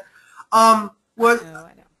content. I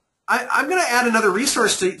know. I'm going to add another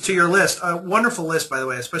resource to your list, a wonderful list, by the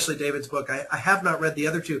way, especially David's book. I have not read the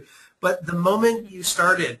other two, but the moment you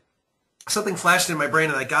started, something flashed in my brain,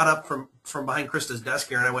 and I got up from behind Krista's desk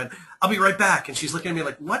here, and I went, I'll be right back. And she's looking at me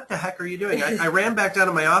like, what the heck are you doing? I ran back down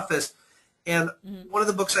to my office, and one of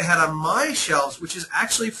the books I had on my shelves, which is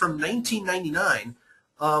actually from 1999,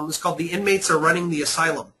 is called The Inmates Are Running the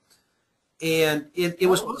Asylum. And it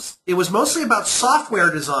was mostly about software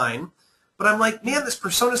design. But I'm like, man, this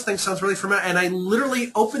personas thing sounds really familiar. And I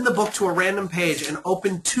literally opened the book to a random page and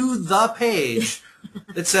opened to the page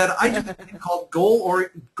that said, I do a thing called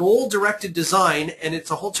goal-directed design, and it's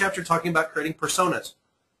a whole chapter talking about creating personas.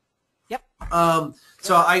 Yep.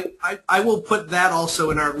 So I will put that also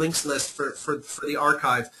in our links list for the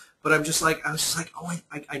archive. But I was just like, oh,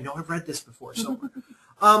 I know I've read this before. So,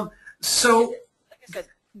 so. Like I said,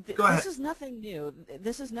 go ahead. This is nothing new.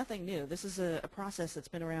 This is nothing new. This is a process that's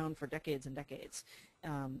been around for decades and decades.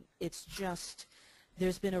 It's just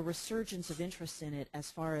there's been a resurgence of interest in it as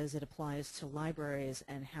far as it applies to libraries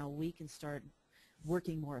and how we can start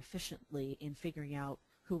working more efficiently in figuring out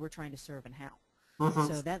who we're trying to serve and how.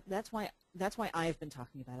 So that's why I've been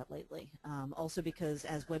talking about it lately. Also because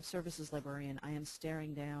as Web Services Librarian, I am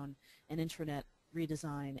staring down an intranet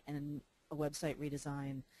redesign and a website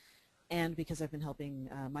redesign. And because I've been helping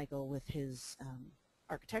Michael with his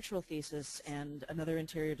architectural thesis and another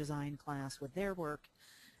interior design class with their work,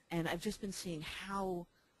 and I've just been seeing how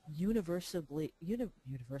universally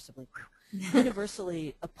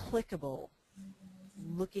applicable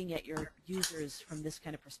looking at your users from this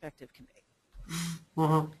kind of perspective can be.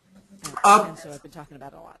 And so I've been talking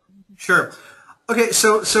about it a lot. Sure. Okay,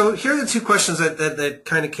 so here are the two questions that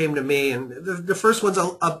kind of came to me, and the first one's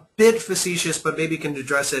a bit facetious, but maybe you can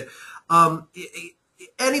address it.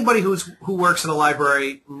 Anybody who works in a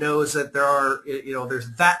library knows that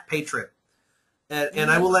there's that patron,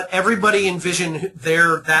 and I will let everybody envision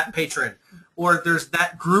that patron, or there's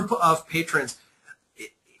that group of patrons.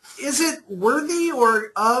 Is it worthy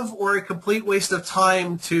or a complete waste of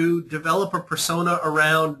time to develop a persona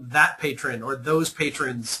around that patron or those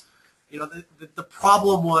patrons? The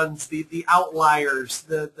problem ones, the outliers.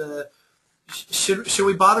 Should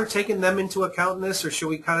we bother taking them into account in this, or should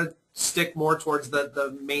we kind of stick more towards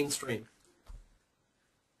the mainstream?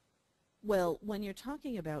 Well, when you're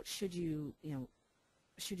talking about should you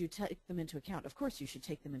take them into account, of course you should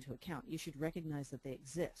take them into account. You should recognize that they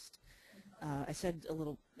exist. I said a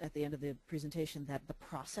little at the end of the presentation that the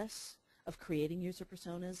process of creating user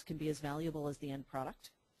personas can be as valuable as the end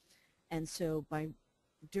product. And so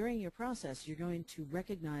during your process, you're going to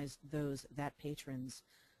recognize that patrons.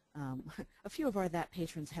 A few of our that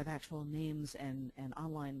patrons have actual names and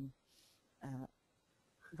online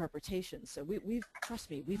reputations. So trust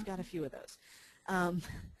me, we've got a few of those.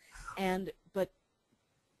 But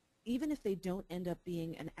even if they don't end up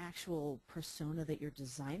being an actual persona that you're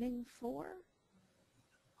designing for,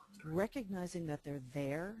 recognizing that they're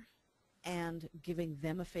there and giving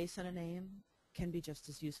them a face and a name can be just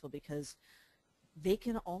as useful, because they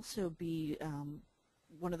can also be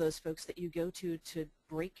one of those folks that you go to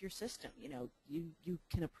break your system. You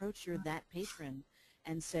can approach that patron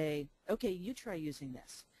and say, okay, you try using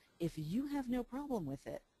this. If you have no problem with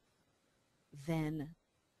it, then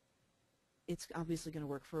it's obviously going to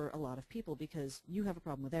work for a lot of people, because you have a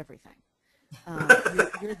problem with everything.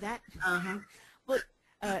 You're that. But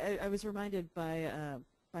I was reminded by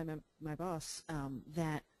by my boss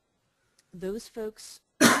that those folks,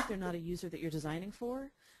 even if they're not a user that you're designing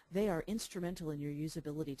for, they are instrumental in your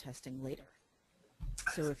usability testing later.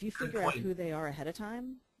 So if you figure out who they are ahead of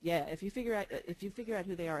time, yeah, if you figure out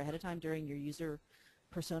who they are ahead of time during your user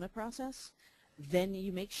persona process, then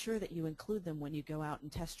you make sure that you include them when you go out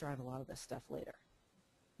and test drive a lot of this stuff later.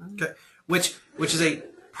 Okay, which is a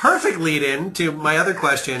perfect lead-in to my other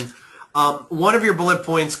question. One of your bullet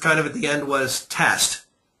points kind of at the end was test.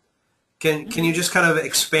 Can you just kind of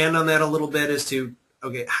expand on that a little bit as to,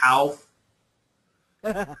 okay, how?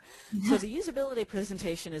 So the usability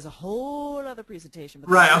presentation is a whole other presentation. But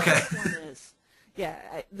right, okay. One is,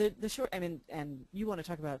 yeah, the short, I mean, and you want to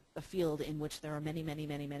talk about a field in which there are many, many,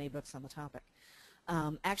 many, many books on the topic.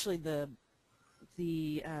 Actually,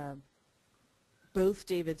 both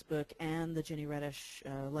David's book and the Ginny Reddish,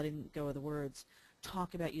 Letting Go of the Words,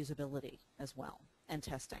 talk about usability as well and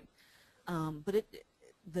testing. But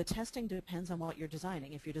the testing depends on what you're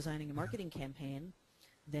designing. If you're designing a marketing campaign,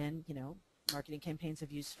 then, you know, marketing campaigns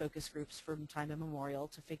have used focus groups from time immemorial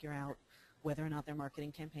to figure out whether or not their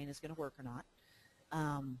marketing campaign is going to work or not.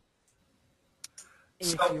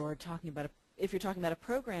 If you're talking about a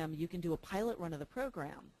program, you can do a pilot run of the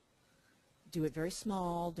program. Do it very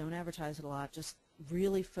small. Don't advertise it a lot. Just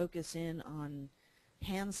really focus in on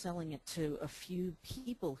hand selling it to a few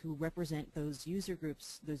people who represent those user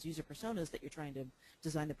groups, those user personas that you're trying to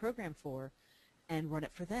design the program for, and run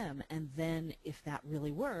it for them. And then if that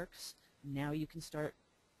really works, now you can start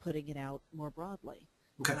putting it out more broadly.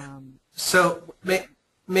 Okay. So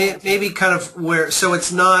maybe kind of where, so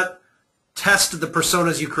it's not test the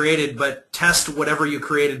personas you created, but test whatever you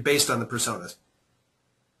created based on the personas.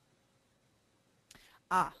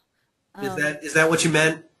 Is that what you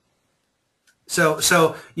meant?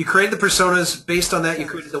 So you created the personas, based on that you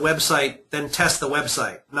created the website, then test the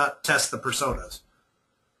website, not test the personas.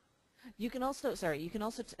 You can also,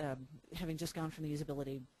 having just gone from the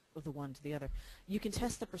usability of the one to the other, you can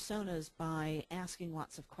test the personas by asking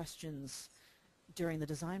lots of questions during the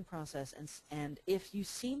design process, and if you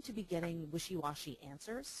seem to be getting wishy-washy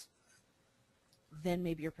answers, then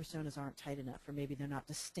maybe your personas aren't tight enough, or maybe they're not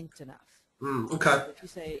distinct enough. Okay. If you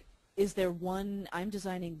say, is there one, I'm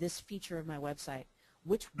designing this feature of my website,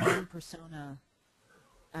 which one persona,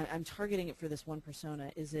 I'm targeting it for this one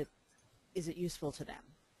persona, is it useful to them?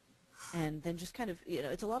 And then just kind of, you know,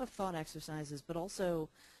 it's a lot of thought exercises, but also,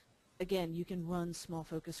 again, you can run small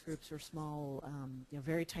focus groups or small, you know,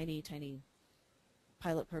 very tiny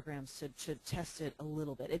pilot programs to test it a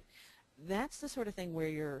little bit. That's the sort of thing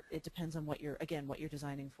where it depends on what you're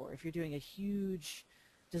designing for. If you're doing a huge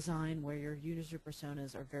design where your user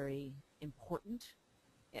personas are very important,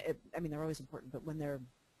 I mean, they're always important, but when they're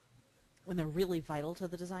really vital to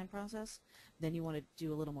the design process, then you want to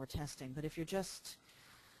do a little more testing. But if you're just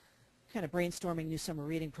kind of brainstorming new summer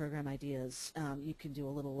reading program ideas, you can do a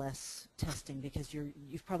little less testing because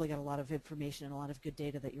you've probably got a lot of information and a lot of good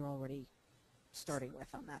data that you're already starting with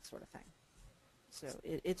on that sort of thing. So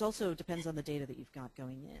it also depends on the data that you've got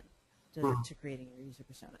going in to creating your user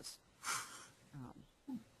personas.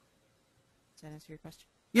 Does that answer your question?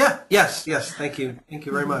 Yeah. Yes. Thank you. Thank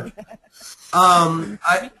you very much. I'm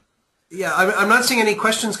not seeing any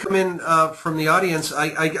questions come in from the audience.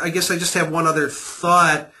 I guess I just have one other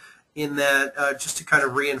thought in that, just to kind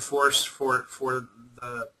of reinforce for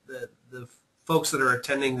the folks that are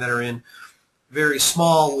attending that are in very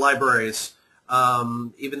small libraries.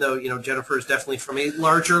 Even though, you know, Jennifer is definitely from a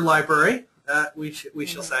larger library, we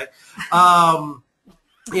shall say.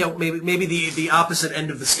 You know, maybe the opposite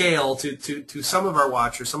end of the scale to some of our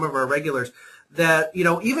watchers, some of our regulars, that, you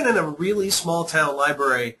know, even in a really small town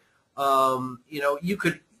library, you know, you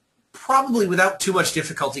could probably without too much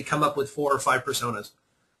difficulty come up with 4 or 5 personas.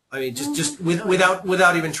 I mean,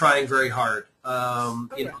 without even trying very hard.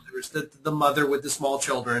 You know, there's the mother with the small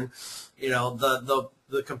children, you know,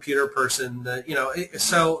 the computer person, you know,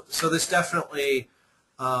 so this definitely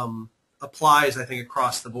applies, I think,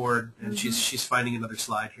 across the board. And she's finding another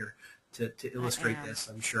slide here to illustrate this,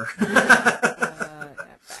 I'm sure.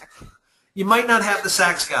 You might not have the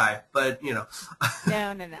sax guy, but you know.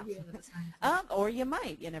 No. Or you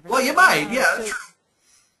might. You never know. Well, you might. Yeah.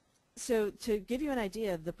 So to give you an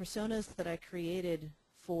idea, the personas that I created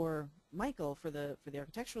for Michael, for the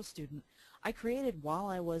architectural student, I created while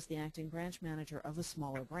I was the acting branch manager of a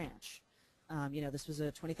smaller branch. You know, this was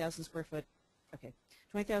a 20,000 square foot. Okay,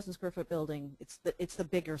 20,000 square foot building. It's the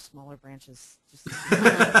bigger, smaller branches. Just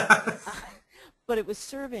but it was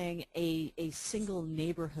serving a single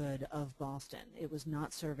neighborhood of Boston. It was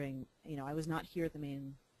not serving, you know, I was not here at the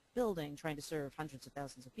main building trying to serve hundreds of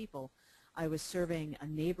thousands of people. I was serving a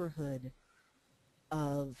neighborhood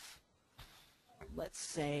of, let's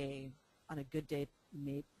say, on a good day,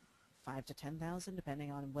 maybe 5,000 to 10,000,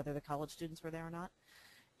 depending on whether the college students were there or not.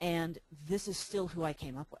 And this is still who I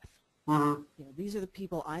came up with. Mm-hmm. You know, these are the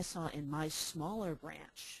people I saw in my smaller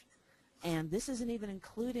branch. And this isn't even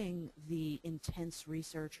including the intense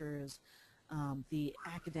researchers, the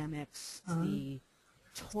academics, the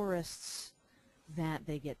tourists that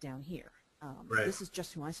they get down here. Right. This is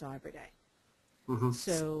just who I saw every day. Mm-hmm.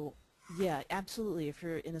 So, yeah, absolutely. If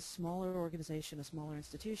you're in a smaller organization, a smaller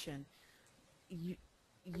institution, you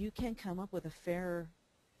can come up with a fair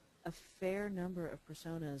number of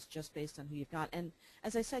personas just based on who you've got. And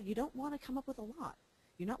as I said, you don't want to come up with a lot.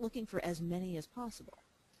 You're not looking for as many as possible.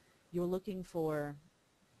 You're looking for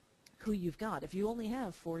who you've got. If you only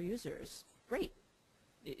have 4 users, great.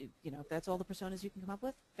 You know, if that's all the personas you can come up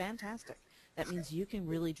with, fantastic. That means you can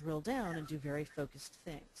really drill down and do very focused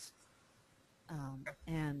things,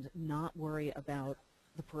 and not worry about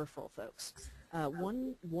the peripheral folks.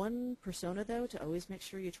 One persona, though, to always make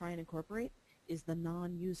sure you try and incorporate is the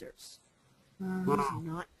non-users. Who's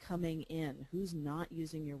not coming in? Who's not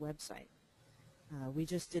using your website? We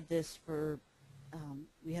just did this for,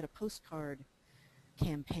 we had a postcard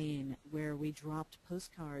campaign where we dropped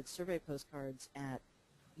postcards, survey postcards at,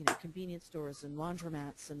 you know, convenience stores and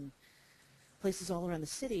laundromats and places all around the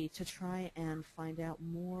city to try and find out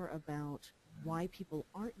more about why people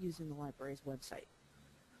aren't using the library's website,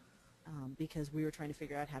 because we were trying to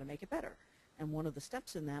figure out how to make it better. And one of the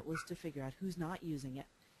steps in that was to figure out who's not using it,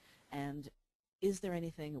 and is there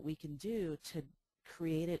anything that we can do to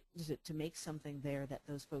create it, to make something there that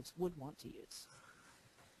those folks would want to use.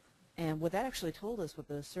 And what that actually told us, what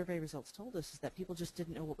the survey results told us, is that people just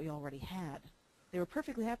didn't know what we already had. They were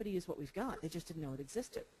perfectly happy to use what we've got. They just didn't know it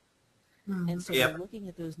existed. And so we're looking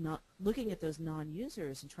at those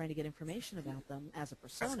non-users and trying to get information about them as a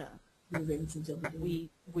persona. We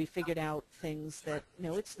figured out things that,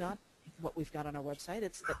 no, it's not what we've got on our website.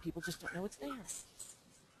 It's that people just don't know it's there.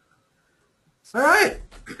 All right.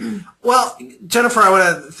 Well, Jennifer, I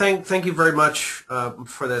want to thank you very much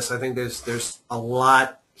for this. I think there's a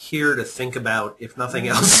lot here to think about, if nothing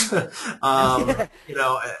else. You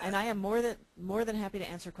know, and I am more than happy to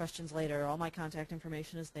answer questions later. All my contact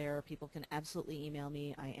information is there. People can absolutely email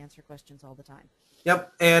me. I answer questions all the time.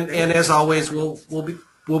 Yep, and as always,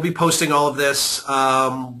 we'll be posting all of this.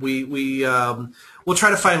 We'll try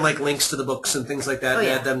to find like links to the books and things like that, and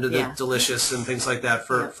add them to the Delicious and things like that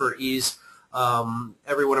for ease.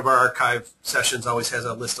 Every one of our archive sessions always has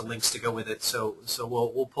a list of links to go with it, so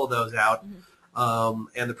we'll pull those out.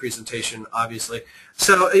 And the presentation, obviously.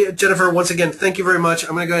 So, Jennifer, once again, thank you very much.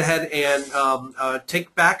 I'm going to go ahead and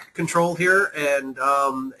take back control here, and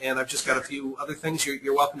I've just got a few other things.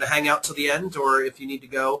 You're welcome to hang out till the end, or if you need to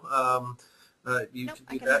go, you can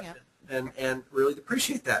do that, and really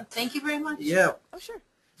appreciate that. Thank you very much. Yeah. Oh, sure.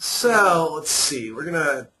 So, let's see. We're going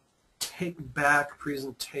to take back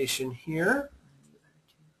presentation here.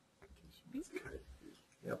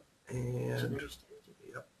 Yep. And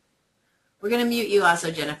we're going to mute you also,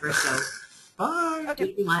 Jennifer, so bye. do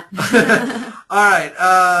what you want. All right.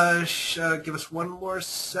 Give us one more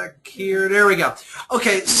sec here. There we go.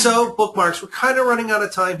 Okay, so bookmarks. We're kind of running out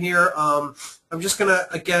of time here. I'm just going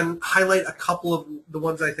to, again, highlight a couple of the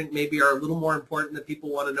ones I think maybe are a little more important that people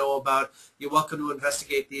want to know about. You're welcome to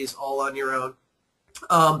investigate these all on your own.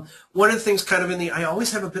 One of the things kind of I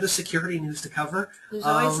always have a bit of security news to cover. There's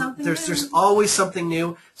always something new. There's always something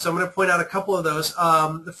new. So I'm going to point out a couple of those.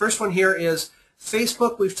 The first one here is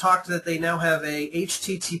Facebook. We've talked that they now have a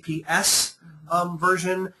HTTPS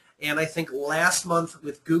version. And I think last month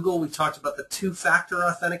with Google, we talked about the 2-factor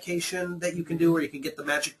authentication that you can do, where you can get the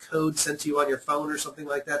magic code sent to you on your phone or something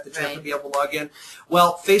like that you have to be able to log in.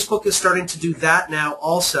 Well, Facebook is starting to do that now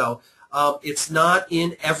also. It's not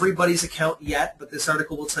in everybody's account yet, but this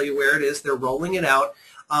article will tell you where it is. They're rolling it out.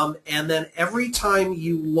 And then every time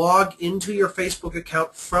you log into your Facebook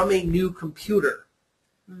account from a new computer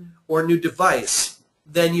or new device,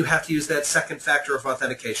 then you have to use that second factor of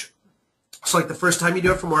authentication. So like the first time you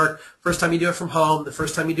do it from work, first time you do it from home, the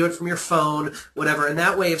first time you do it from your phone, whatever. And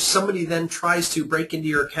that way, if somebody then tries to break into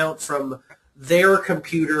your account from their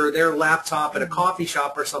computer, their laptop at a coffee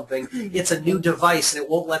shop or something, it's a new device, and it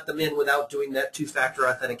won't let them in without doing that 2-factor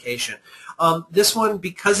authentication. This one,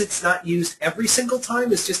 because it's not used every single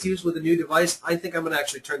time, it's just used with a new device, I think I'm going to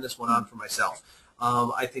actually turn this one on for myself.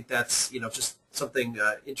 I think that's just something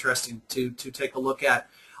interesting to take a look at.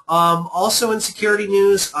 Also in security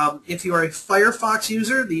news, if you are a Firefox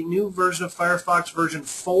user, the new version of Firefox, version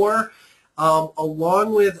 4,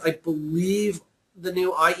 along with, I believe, the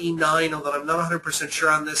new IE9, although I'm not 100%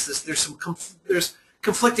 sure on this. There's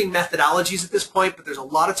conflicting methodologies at this point, but there's a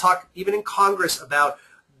lot of talk, even in Congress, about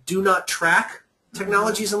do not track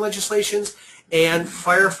technologies and legislations. And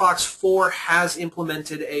Firefox 4 has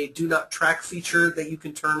implemented a do not track feature that you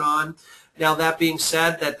can turn on. Now, that being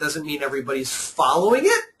said, that doesn't mean everybody's following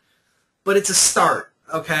it, but it's a start.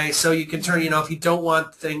 Okay, so you can turn, if you don't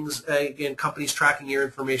want things, again, companies tracking your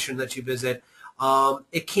information that you visit,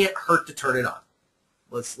 it can't hurt to turn it on.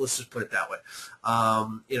 Let's just put it that way.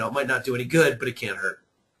 It might not do any good, but it can't hurt.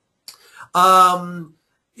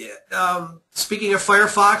 Speaking of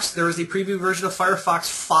Firefox, there is a preview version of Firefox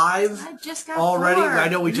 5 I just got already. 4. I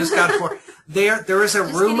know we just got 4. There is a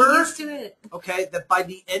rumor, used to it. okay, that by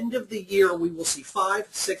the end of the year we will see 5,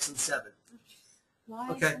 6, and 7. Why?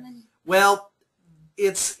 Okay. Well,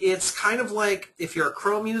 it's kind of like if you're a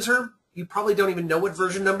Chrome user, you probably don't even know what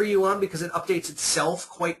version number you're on because it updates itself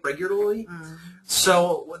quite regularly.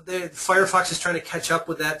 So the Firefox is trying to catch up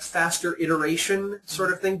with that faster iteration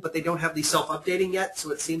sort of thing, but they don't have the self-updating yet,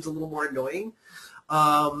 so it seems a little more annoying.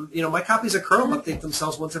 My copies of Chrome update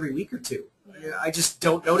themselves once every week or two. I just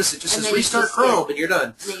don't notice it. Just says restart Chrome and you're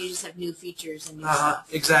done. And then you just have new features and new stuff.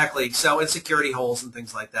 Exactly. So, and security holes and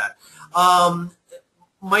things like that.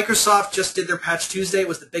 Microsoft just did their Patch Tuesday. It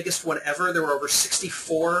was the biggest one ever. There were over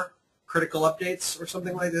 64 critical updates or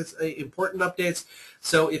something like this, important updates.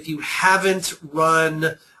 So if you haven't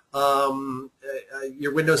run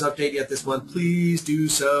your Windows update yet this month, please do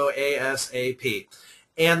so ASAP.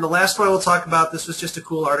 And the last one I will talk about, this was just a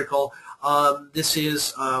cool article. This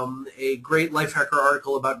is a great Lifehacker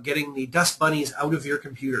article about getting the dust bunnies out of your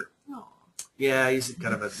computer. Yeah, he's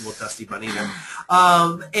kind of a little dusty bunny there.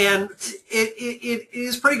 And it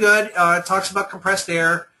is pretty good. It talks about compressed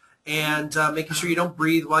air and making sure you don't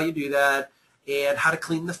breathe while you do that, and how to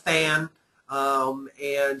clean the fan.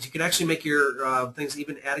 And you can actually make your things,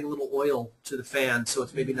 even adding a little oil to the fan so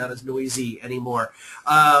it's maybe not as noisy anymore.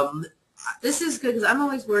 This is good because I'm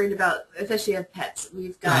always worried about, especially if pets.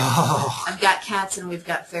 I've got cats and we've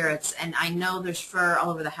got ferrets, and I know there's fur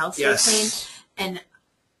all over the house to clean, and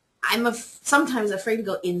I'm sometimes afraid to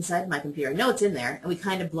go inside my computer. I know it's in there, and we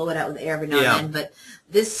kind of blow it out with air every now and then, but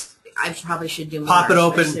this I probably should do more. Pop it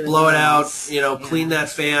open, blow it out, clean that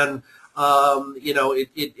fan.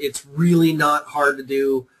 It's really not hard to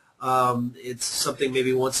do. It's something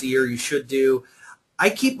maybe once a year you should do. I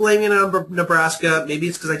keep blaming it on Nebraska. Maybe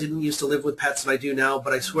it's because I didn't used to live with pets and I do now,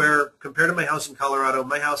 but I swear, compared to my house in Colorado,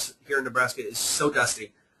 my house here in Nebraska is so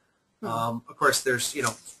dusty. Of course, there's,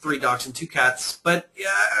 3 dogs and 2 cats, but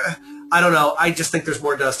I don't know. I just think there's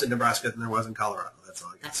more dust in Nebraska than there was in Colorado. That's all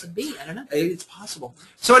I can say. That could be. I don't know. It's possible.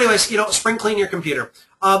 So anyways, spring clean your computer.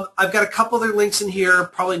 I've got a couple other links in here,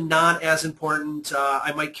 probably not as important.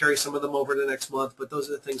 I might carry some of them over to next month, but those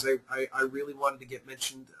are the things I really wanted to get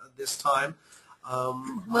mentioned this time.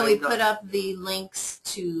 When we put up the links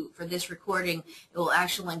for this recording, it will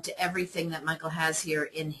actually link to everything that Michael has here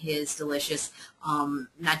in his Delicious,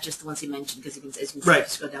 not just the ones he mentioned, because you can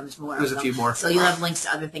just go down, there's more. There's a few more. So you'll have links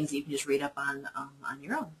to other things that you can just read up on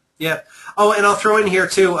your own. Yeah. Oh, and I'll throw in here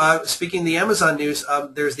too. Speaking of the Amazon news,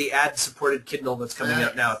 there's the ad-supported Kindle that's coming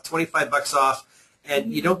out now. $25 off,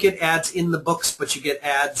 and you don't get ads in the books, but you get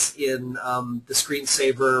ads in the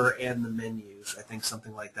screensaver and the menus. I think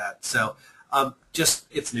something like that. So.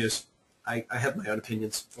 It's news. I have my own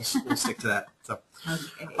opinions. We'll stick to that. So,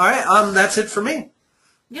 okay. All right. That's it for me.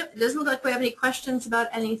 Yep. Doesn't look like we have any questions about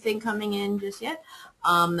anything coming in just yet.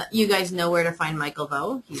 You guys know where to find Michael,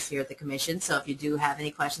 though. He's here at the commission. So if you do have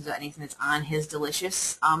any questions about anything that's on his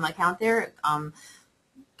Delicious account there,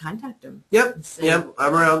 contact him. Yep. Yep.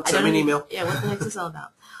 I'm around. Send me an email. Yeah. What the heck is this all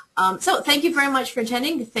about? So thank you very much for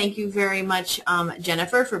attending. Thank you very much,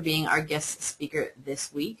 Jennifer, for being our guest speaker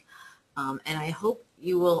this week. And I hope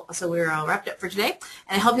you will, so we're all wrapped up for today,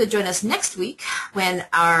 and I hope you'll join us next week when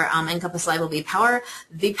our NCompass Live will be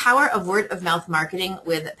the power of word-of-mouth marketing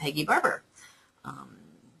with Peggy Barber,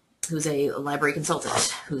 who's a library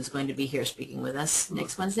consultant who's going to be here speaking with us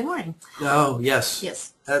next Wednesday morning. Oh, yes.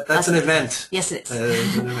 Yes. That's an event. Yes, it is. That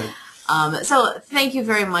is an event. So thank you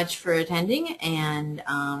very much for attending, and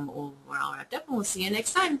we're all wrapped up, and we'll see you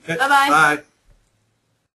next time. Okay. Bye-bye. Bye.